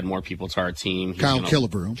grow and add more people to our team. Kyle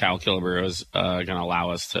Killebrew is going to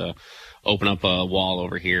allow us to open up a wall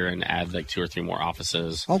over here and add like 2 or 3 more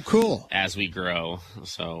offices. Oh, cool. As we grow.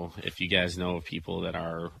 So if you guys know of people that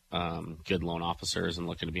are good loan officers and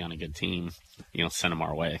looking to be on a good team, send them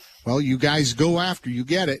our way. Well, you guys go after, you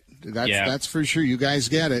get it. That's for sure. You guys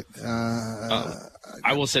get it.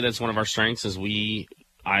 I will say that's one of our strengths is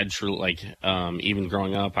I truly even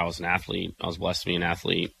growing up, I was an athlete. I was blessed to be an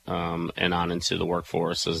athlete, and on into the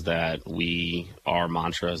workforce is that our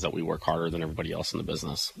mantra is that we work harder than everybody else in the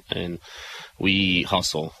business, and we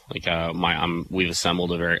hustle. We've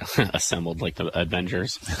assembled like the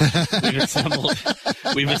Avengers.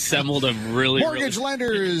 We've assembled a really mortgage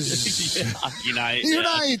lenders unite.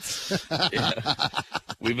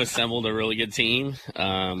 We've assembled a really good team.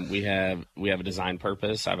 We have a design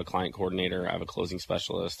purpose. I have a client coordinator. I have a closing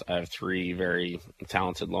specialist. I have 3 very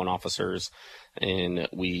talented loan officers, and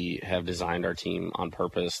we have designed our team on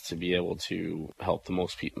purpose to be able to help the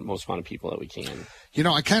most amount of people that we can.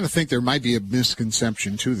 I kind of think there might be a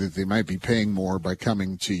misconception, too, that they might be paying more by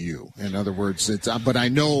coming to you. In other words, but I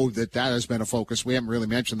know that has been a focus. We haven't really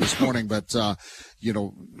mentioned this morning, but,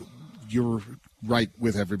 you're right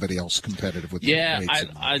with everybody else competitive with the rates.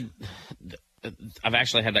 I've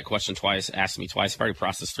actually had that question asked me twice. I've already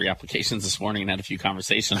processed 3 applications this morning and had a few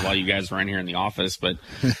conversations while you guys were in here in the office. But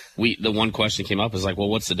the one question came up is like, well,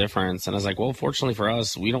 what's the difference? And I was like, well, fortunately for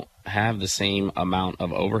us, we don't have the same amount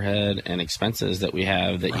of overhead and expenses that we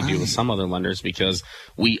have that you do with some other lenders because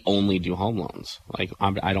we only do home loans. Like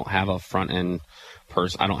I don't have a front end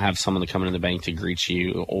person. I don't have someone to come into the bank to greet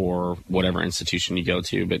you or whatever institution you go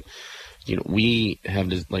to. But, we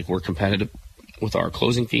have we're competitive with our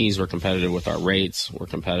closing fees, we're competitive with our rates, we're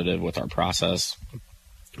competitive with our process.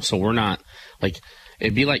 So we're not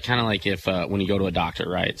It'd be like kind of like if when you go to a doctor,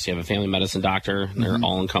 right? So you have a family medicine doctor, and they're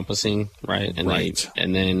all encompassing, right? And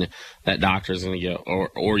and then that doctor is going to go,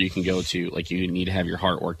 or you can go to, like, you need to have your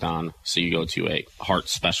heart worked on, so you go to a heart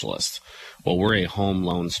specialist. Well, we're a home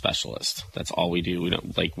loan specialist. That's all we do. We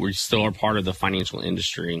don't, like, we still are part of the financial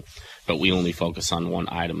industry, but we only focus on one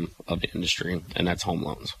item of the industry, and that's home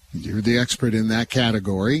loans. You're the expert in that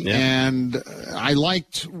category. Yeah. And I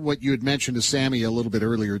liked what you had mentioned to Sammy a little bit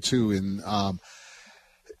earlier, too, in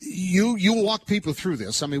you walk people through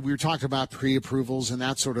this. I mean, we were talking about pre-approvals and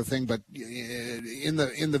that sort of thing, but in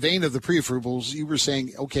the vein of the pre-approvals, you were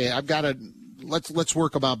saying, okay, I've got to let's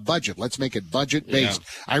work about budget. Let's make it budget based.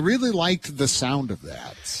 Yeah. I really liked the sound of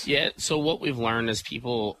that. Yeah. So what we've learned is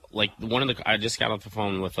people, like, I just got off the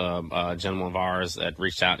phone with a gentleman of ours that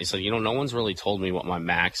reached out and he said, no one's really told me what my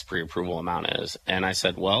max pre-approval amount is. And I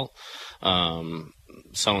said, well,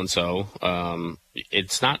 so-and-so,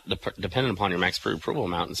 it's not dependent upon your max pre-approval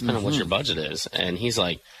amount. It's dependent on what your budget is. And he's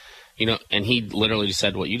like, and he literally just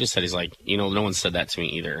said what you just said. He's like, no one said that to me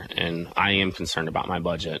either. And I am concerned about my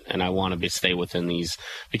budget, and I want to stay within these,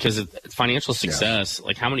 because financial success,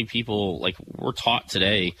 like, how many people, like, we're taught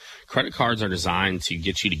today, credit cards are designed to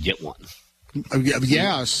get you to get one.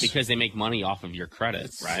 Yes. Because they make money off of your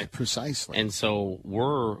credit, right? Precisely. And so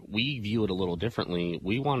we view it a little differently.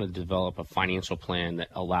 We want to develop a financial plan that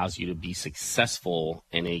allows you to be successful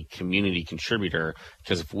and a community contributor,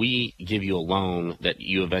 because if we give you a loan that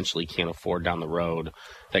you eventually can't afford down the road,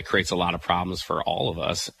 that creates a lot of problems for all of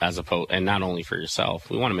us, and not only for yourself.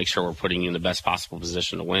 We want to make sure we're putting you in the best possible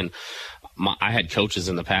position to win. I had coaches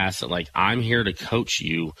in the past that, like, I'm here to coach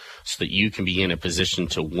you so that you can be in a position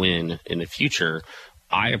to win in the future.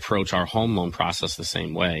 I approach our home loan process the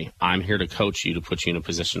same way. I'm here to coach you to put you in a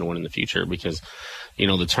position to win in the future, because,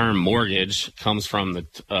 the term mortgage comes from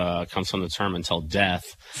the term until death.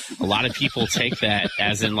 A lot of people take that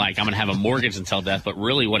as in, like, I'm going to have a mortgage until death, but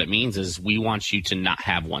really what it means is we want you to not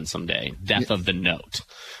have one someday. Death of the note.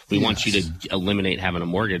 We want you to eliminate having a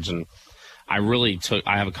mortgage. And I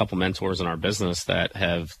have a couple mentors in our business that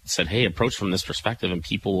have said, hey, approach from this perspective, and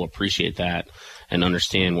people will appreciate that and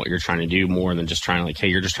understand what you're trying to do more than just trying to, like, hey,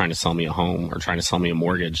 you're just trying to sell me a home or trying to sell me a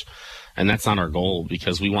mortgage. And that's not our goal,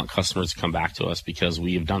 because we want customers to come back to us because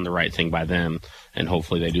we have done the right thing by them, and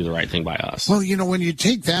hopefully they do the right thing by us. Well, when you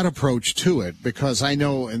take that approach to it, because I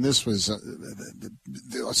know, and this was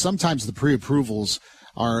sometimes the pre-approvals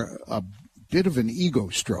are a bit of an ego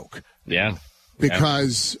stroke. Yeah.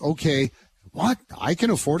 Because, okay, what? I can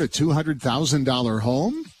afford a $200,000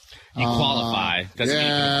 home? You qualify. Doesn't mean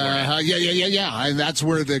you can afford it. Yeah. And that's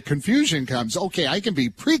where the confusion comes. Okay, I can be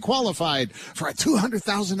pre-qualified for a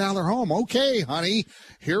 $200,000 home. Okay, honey,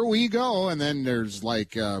 here we go. And then there's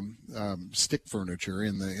like stick furniture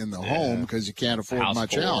in the home because you can't afford house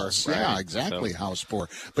much poor, else. right? Yeah, exactly. So. House poor.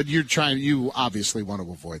 But you obviously want to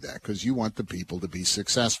avoid that because you want the people to be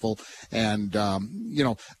successful. And,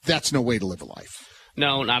 that's no way to live a life.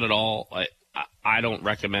 No, not at all. I don't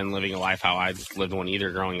recommend living a life how I lived one either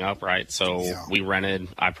growing up, right? So we rented.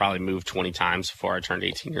 I probably moved 20 times before I turned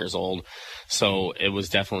 18 years old. So it was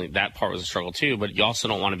definitely, that part was a struggle too. But you also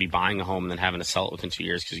don't want to be buying a home and then having to sell it within 2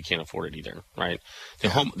 years because you can't afford it either, right?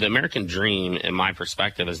 The American dream, in my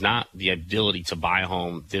perspective, is not the ability to buy a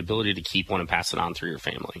home, the ability to keep one and pass it on through your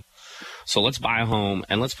family. So let's buy a home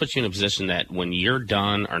and let's put you in a position that when you're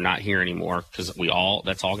done or not here anymore, because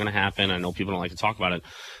that's all going to happen. I know people don't like to talk about it,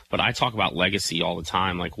 but I talk about legacy all the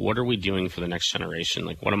time. Like, what are we doing for the next generation?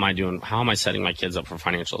 Like, what am I doing? How am I setting my kids up for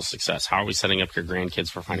financial success? How are we setting up your grandkids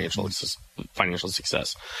for financial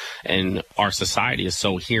success? And our society is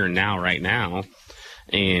so here and now, right now.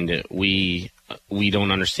 And we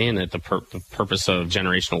don't understand that the purpose of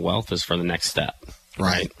generational wealth is for the next step.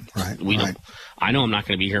 Right. I know I'm not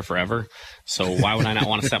going to be here forever, so why would I not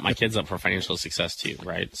want to set my kids up for financial success too,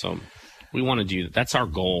 right? So we want to do that. That's our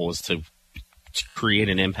goal, is to create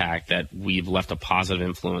an impact that we've left a positive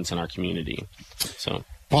influence in our community. So,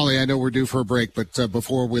 Paulie, I know we're due for a break, but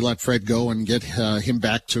before we let Fred go and get him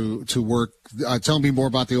back to work, tell me more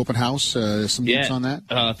about the open house. Some news on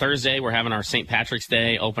that? Thursday, we're having our St. Patrick's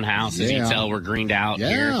Day open house. As you can tell, we're greened out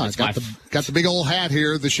here. Yeah, got the big old hat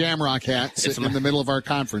here, the Shamrock hat, sitting in the middle of our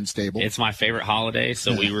conference table. It's my favorite holiday,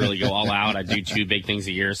 so we really go all out. I do 2 big things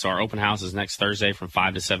a year. So our open house is next Thursday from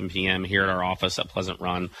 5 to 7 p.m. here at our office at Pleasant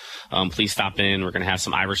Run. Please stop in. We're going to have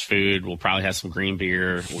some Irish food. We'll probably have some green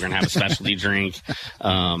beer. We're going to have a specialty drink.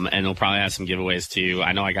 And we'll probably have some giveaways too.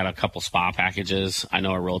 I know I got a couple spa packages. I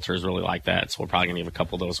know our realtors really like that, so we're probably going to give a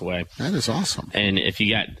couple of those away. That is awesome. And if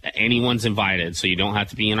you got anyone's invited, so you don't have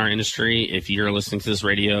to be in our industry. If you're listening to this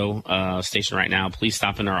radio station right now, please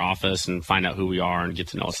stop in our office and find out who we are and get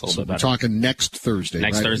to know us a little bit better. We're talking next Thursday.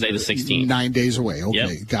 Next right? Thursday, the 16th. 9 days away. Okay,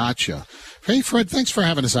 Yep. Gotcha. Hey, Fred, thanks for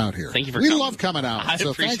having us out here. Thank you for We coming. love coming out. I So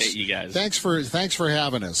appreciate you guys. Thanks for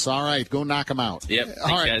having us. All right, go knock them out. Yep. All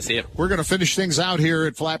Thanks, right, guys. Yep. We're going to finish things out here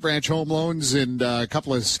at Flat Branch Home Loans and a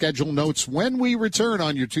couple of schedule notes when we return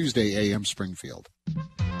on your Tuesday AM Springfield.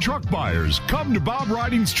 Truck buyers, come to Bob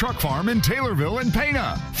Riding's Truck Farm in Taylorville and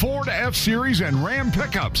Pana. Ford F-Series and Ram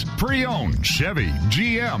pickups, pre-owned, Chevy,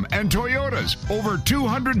 GM, and Toyotas. Over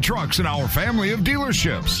 200 trucks in our family of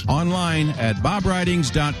dealerships. Online at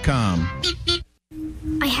bobridings.com.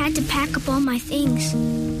 I had to pack up all my things.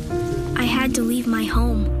 I had to leave my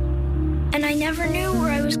home. And I never knew where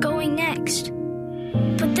I was going next.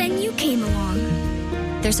 But then you came along.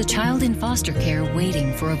 There's a child in foster care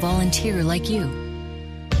waiting for a volunteer like you.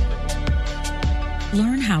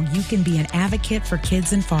 Learn how you can be an advocate for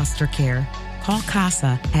kids in foster care. Call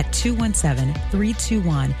CASA at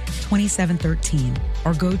 217-321-2713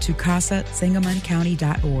 or go to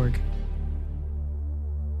CASASangamonCounty.org.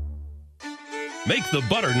 Make the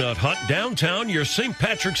Butternut Hut downtown your St.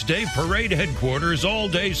 Patrick's Day Parade headquarters all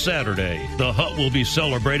day Saturday. The Hut will be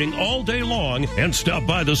celebrating all day long, and stop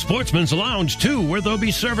by the Sportsman's Lounge too, where they'll be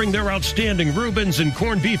serving their outstanding Reubens and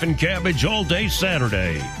corned beef and cabbage all day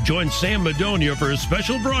Saturday. Join Sam Madonia for a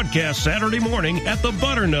special broadcast Saturday morning at the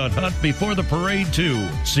Butternut Hut before the parade too.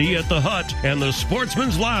 See you at the Hut and the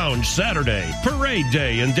Sportsman's Lounge Saturday, Parade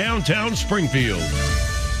Day in downtown Springfield.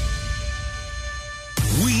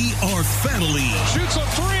 We are family. Shoots a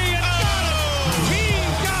three and he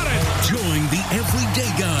got it. Join the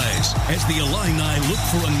everyday guys as the Illini look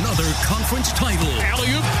for another conference title.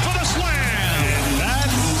 Alley-oop for the slam. And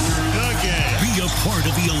that's the game. Be a part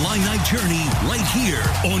of the Illini journey right here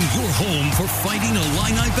on your home for Fighting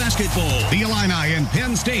Illini basketball. The Illini and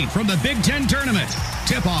Penn State from the Big Ten tournament.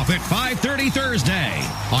 Tip-off at 5:30 Thursday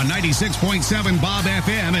on 96.7 Bob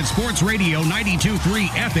FM and Sports Radio 92.3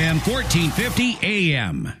 FM 1450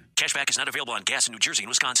 AM. Cashback is not available on gas in New Jersey and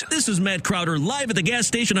Wisconsin. This is Matt Crowder live at the gas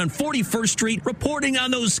station on 41st Street reporting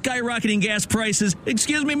on those skyrocketing gas prices.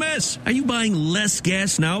 Excuse me, miss. Are you buying less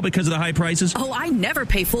gas now because of the high prices? Oh, I never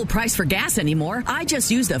pay full price for gas anymore. I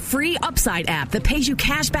just use the free Upside app that pays you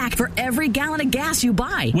cash back for every gallon of gas you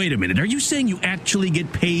buy. Wait a minute. Are you saying you actually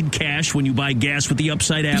get paid cash when you buy gas with the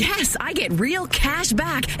Upside app? Yes, I get real cash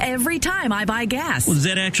back every time I buy gas. Well, does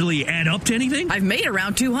that actually add up to anything? I've made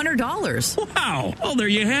around $200. Wow. Well, there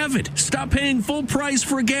you have it. Stop paying full price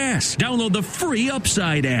for gas. Download the free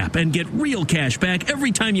Upside app and get real cash back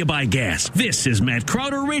every time you buy gas. This is Matt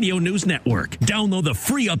Crowder Radio News Network. Download the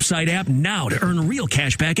free Upside app now to earn real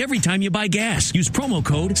cash back every time you buy gas. Use promo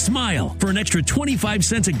code SMILE for an extra 25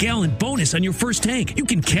 cents a gallon bonus on your first tank. You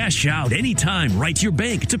can cash out anytime right to your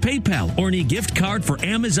bank, to PayPal, or any gift card for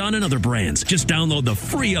Amazon and other brands. Just download the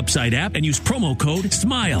free Upside app and use promo code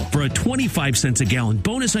SMILE for a 25 cents a gallon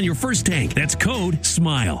bonus on your first tank. That's code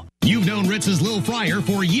SMILE. You've known Ritz's Little Fryer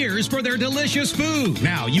for years for their delicious food.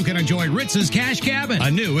 Now you can enjoy Ritz's Cash Cabin,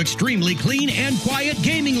 a new, extremely clean and quiet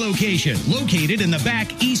gaming location located in the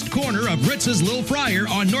back east corner of Ritz's Little Fryer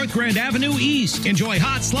on North Grand Avenue East. Enjoy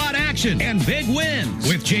hot slot action and big wins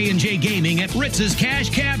with J&J Gaming at Ritz's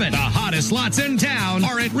Cash Cabin. The hottest slots in town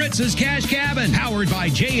are at Ritz's Cash Cabin, powered by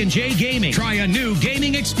J&J Gaming. Try a new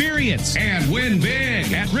gaming experience and win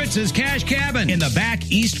big at Ritz's Cash Cabin in the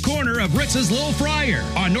back east corner of Ritz's Little Fryer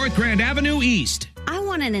on North Grand Avenue East. I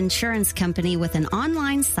want an insurance company with an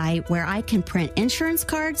online site where I can print insurance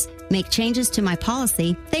cards, make changes to my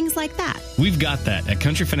policy, things like that. We've got that at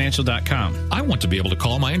countryfinancial.com. I want to be able to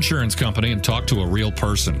call my insurance company and talk to a real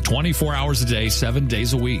person 24 hours a day, 7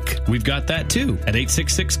 days a week. We've got that too at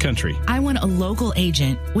 866 Country. I want a local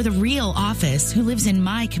agent with a real office who lives in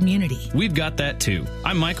my community. We've got that too.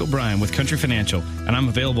 I'm Mike O'Brien with Country Financial, and I'm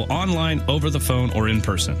available online, over the phone, or in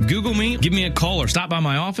person. Google me, give me a call, or stop by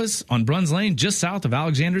my office on Bruns Lane, just south of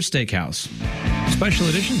Alexander's Steakhouse. Special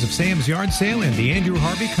editions of Sam's Yard Sale and the Andrew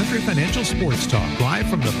Harvey Country Financial Sports Talk, live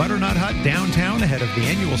from the Butternut Hut downtown ahead of the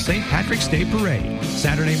annual St. Patrick's Day Parade.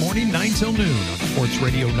 Saturday morning, 9 till noon on Sports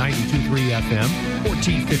Radio 92.3 FM,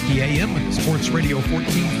 1450 AM, and the Sports Radio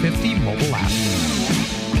 1450 mobile app.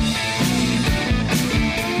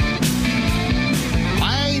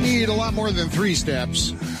 I need a lot more than 3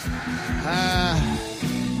 steps.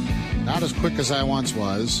 Not as quick as I once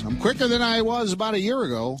was. I'm quicker than I was about a year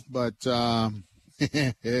ago, but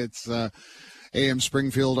it's AM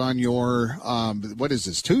Springfield on your, what is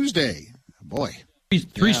this, Tuesday? Boy,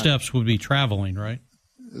 Three steps would be traveling, right?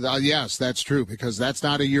 Yes, that's true, because that's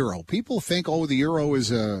not a Euro. People think, the Euro is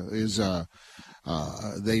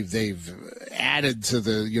they've added to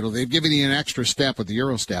the, they've given you an extra step with the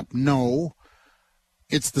Euro step. No,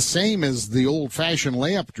 it's the same as the old-fashioned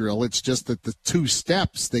layup drill. It's just that the 2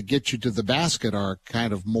 steps that get you to the basket are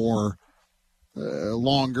kind of more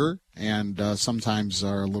longer and sometimes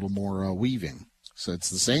are a little more weaving. So it's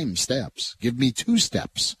the same steps. Give me 2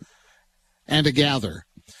 steps and a gather.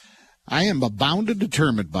 I am bound and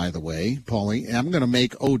determined, by the way, Paulie. I'm going to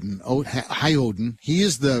make Odin. Hi, Odin. He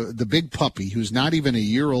is the big puppy who's not even a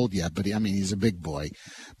year old yet, but he's a big boy.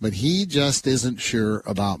 But he just isn't sure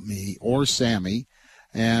about me or Sammy.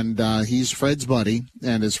 And he's Fred's buddy,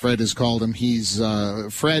 and as Fred has called him,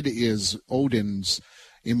 Fred is Odin's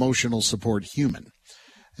emotional support human.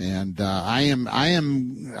 And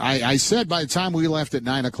I said by the time we left at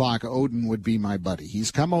 9:00, Odin would be my buddy.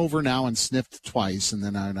 He's come over now and sniffed twice, and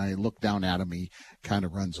then I look down at him. He kind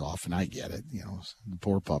of runs off, and I get it. The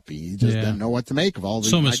poor puppy. He just doesn't know what to make of all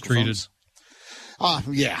these mistreated.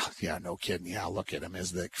 Yeah, no kidding. Yeah, look at him.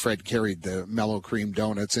 As Fred carried the Mellow Cream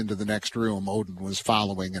donuts into the next room, Odin was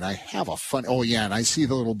following, and I have a fun. Oh yeah, and I see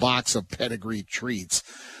the little box of pedigree treats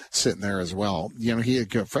sitting there as well.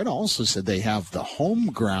 Fred also said they have the Home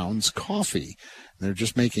Grounds coffee. They're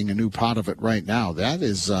just making a new pot of it right now. That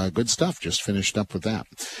is good stuff. Just finished up with that.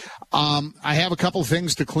 I have a couple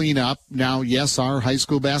things to clean up. Now, yes, our high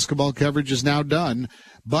school basketball coverage is now done,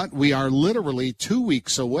 but we are literally 2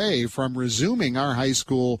 weeks away from resuming our high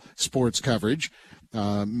school sports coverage.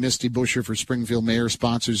 Misty Busher for Springfield Mayor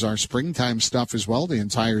sponsors our springtime stuff as well, the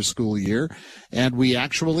entire school year. And we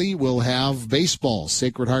actually will have baseball,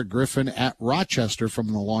 Sacred Heart Griffin at Rochester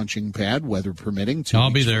from the launching pad, weather permitting. I'll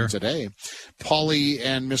be there today. Paulie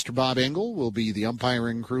and Mr. Bob Engel will be the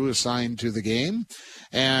umpiring crew assigned to the game.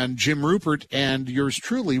 And Jim Rupert and yours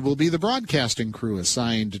truly will be the broadcasting crew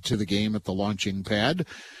assigned to the game at the launching pad.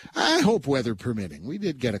 I hope weather permitting. We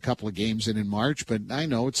did get a couple of games in March, but I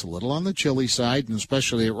know it's a little on the chilly side, and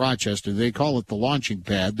especially at Rochester. They call it the launching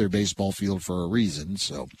pad, their baseball field, for a reason,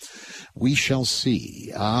 so we shall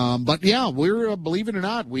see. But, yeah, we're, believe it or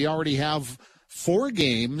not, we already have 4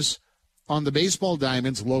 games on the baseball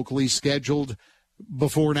diamonds locally scheduled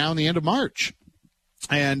before now in the end of March.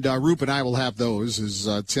 And Roop and I will have those, as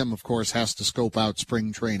Tim, of course, has to scope out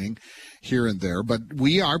spring training here and there. But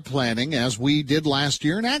we are planning, as we did last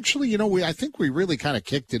year. And actually, I think we really kind of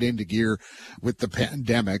kicked it into gear with the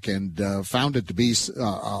pandemic and found it to be a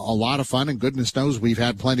lot of fun. And goodness knows we've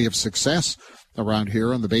had plenty of success around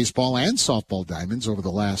here on the baseball and softball diamonds over the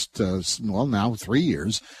last, now 3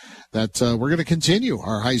 years. That we're going to continue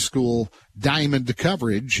our high school diamond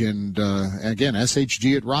coverage. And, again,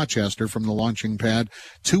 SHG at Rochester from the launching pad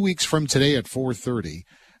 2 weeks from today at 4:30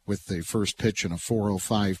 with the first pitch and a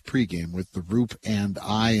 4:05 pregame with the Roop and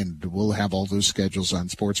I. And we'll have all those schedules on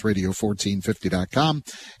sportsradio1450.com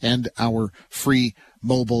and our free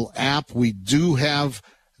mobile app. We do have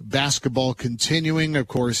basketball continuing. Of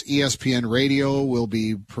course, ESPN Radio will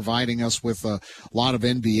be providing us with a lot of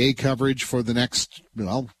NBA coverage for the next,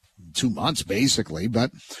 2 months, basically.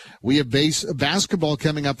 But we have basketball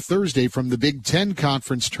coming up Thursday from the Big Ten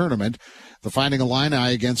Conference Tournament. The Fighting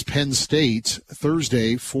Illini against Penn State,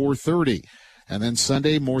 Thursday, 4:30. And then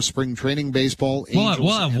Sunday, more spring training baseball.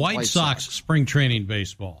 We'll have White Sox spring training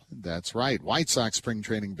baseball. That's right, White Sox spring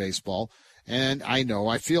training baseball. And I know,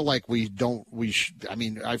 I feel like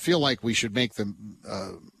I feel like we should make the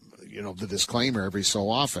disclaimer every so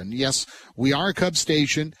often. Yes, we are a Cubs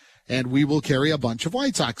station, and we will carry a bunch of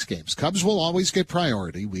White Sox games. Cubs will always get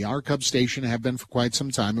priority. We are a Cubs station, have been for quite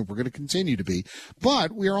some time, and we're going to continue to be.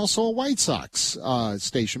 But we are also a White Sox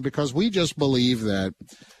station because we just believe that,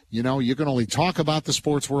 you can only talk about the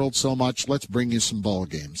sports world so much. Let's bring you some ball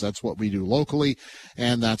games. That's what we do locally,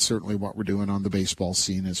 and that's certainly what we're doing on the baseball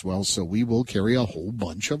scene as well. So we will carry a whole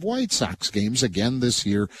bunch of White Sox games again this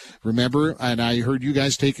year. Remember, and I heard you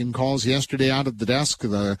guys taking calls yesterday out of the desk,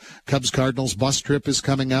 the Cubs-Cardinals bus trip is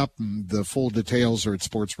coming up. And the full details are at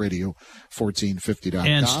sportsradio1450.com.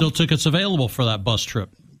 And still tickets available for that bus trip.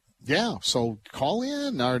 Yeah, so call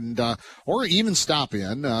in or even stop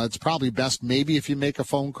in. It's probably best maybe if you make a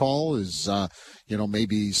phone call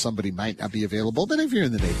maybe somebody might not be available. But if you're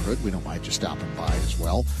in the neighborhood, we don't mind you stopping by as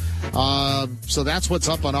well. So that's what's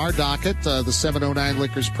up on our docket. The 709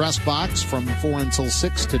 Liquors Press Box from 4 until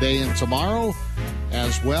 6 today and tomorrow,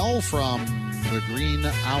 as well from the Green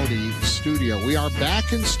Audi studio. We are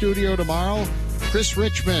back in studio tomorrow. Chris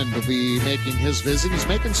Richmond will be making his visit. He's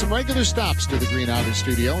making some regular stops to the Green Audi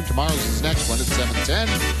studio, and tomorrow's his next one at 7:10.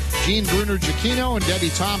 Gene Bruner-Giacchino and Debbie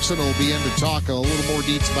Thompson will be in to talk a little more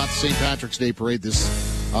deets about the St. Patrick's Day Parade this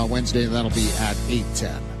Wednesday, and that'll be at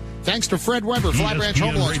 8:10. Thanks to Fred Weber, Fly Branch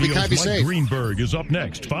Home Loans. Be kind, be safe. Mike Greenberg is up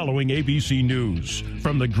next following ABC News.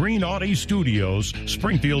 From the Green Audi Studios,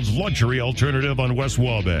 Springfield's luxury alternative on West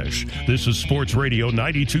Wabash. This is Sports Radio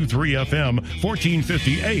 92.3 FM,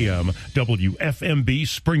 1450 AM, WFMB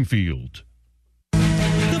Springfield.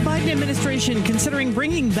 The Biden administration considering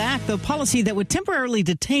bringing back the policy that would temporarily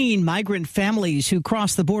detain migrant families who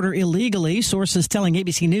cross the border illegally. Sources telling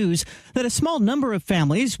ABC News that a small number of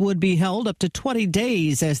families would be held up to 20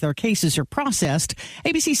 days as their cases are processed.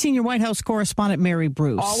 ABC senior White House correspondent Mary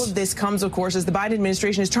Bruce. All of this comes, of course, as the Biden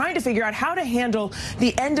administration is trying to figure out how to handle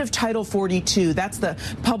the end of Title 42. That's the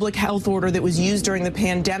public health order that was used during the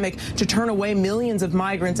pandemic to turn away millions of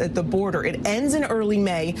migrants at the border. It ends in early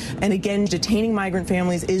May, and again, detaining migrant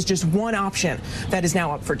families is just one option that is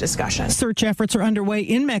now up for discussion. Search efforts are underway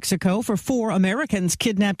in Mexico for 4 Americans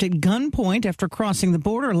kidnapped at gunpoint after crossing the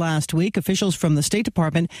border last week. Officials from the State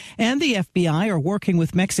Department and the FBI are working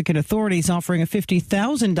with Mexican authorities, offering a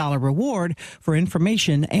 $50,000 reward for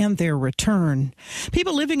information and their return.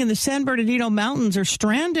 People living in the San Bernardino Mountains are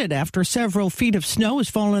stranded after several feet of snow has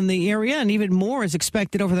fallen in the area, and even more is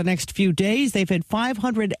expected over the next few days. They've had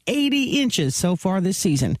 580 inches so far this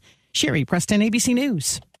season. Sherry Preston, ABC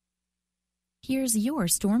News. Here's your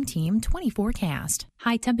Storm Team 24 forecast.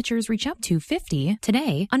 High temperatures reach up to 50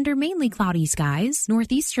 today under mainly cloudy skies,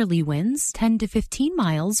 northeasterly winds 10 to 15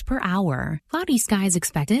 miles per hour. Cloudy skies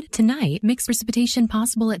expected tonight, mixed precipitation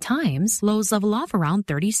possible at times, lows level off around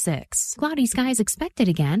 36. Cloudy skies expected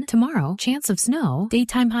again tomorrow, chance of snow,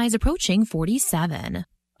 daytime highs approaching 47.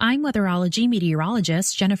 I'm weatherology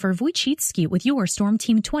meteorologist Jennifer Wojcicki with your Storm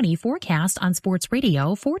Team 20 forecast on Sports Radio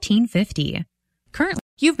 1450. Currently,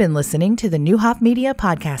 you've been listening to the Neuhoff Media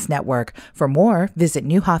Podcast Network. For more, visit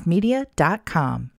neuhoffmedia.com.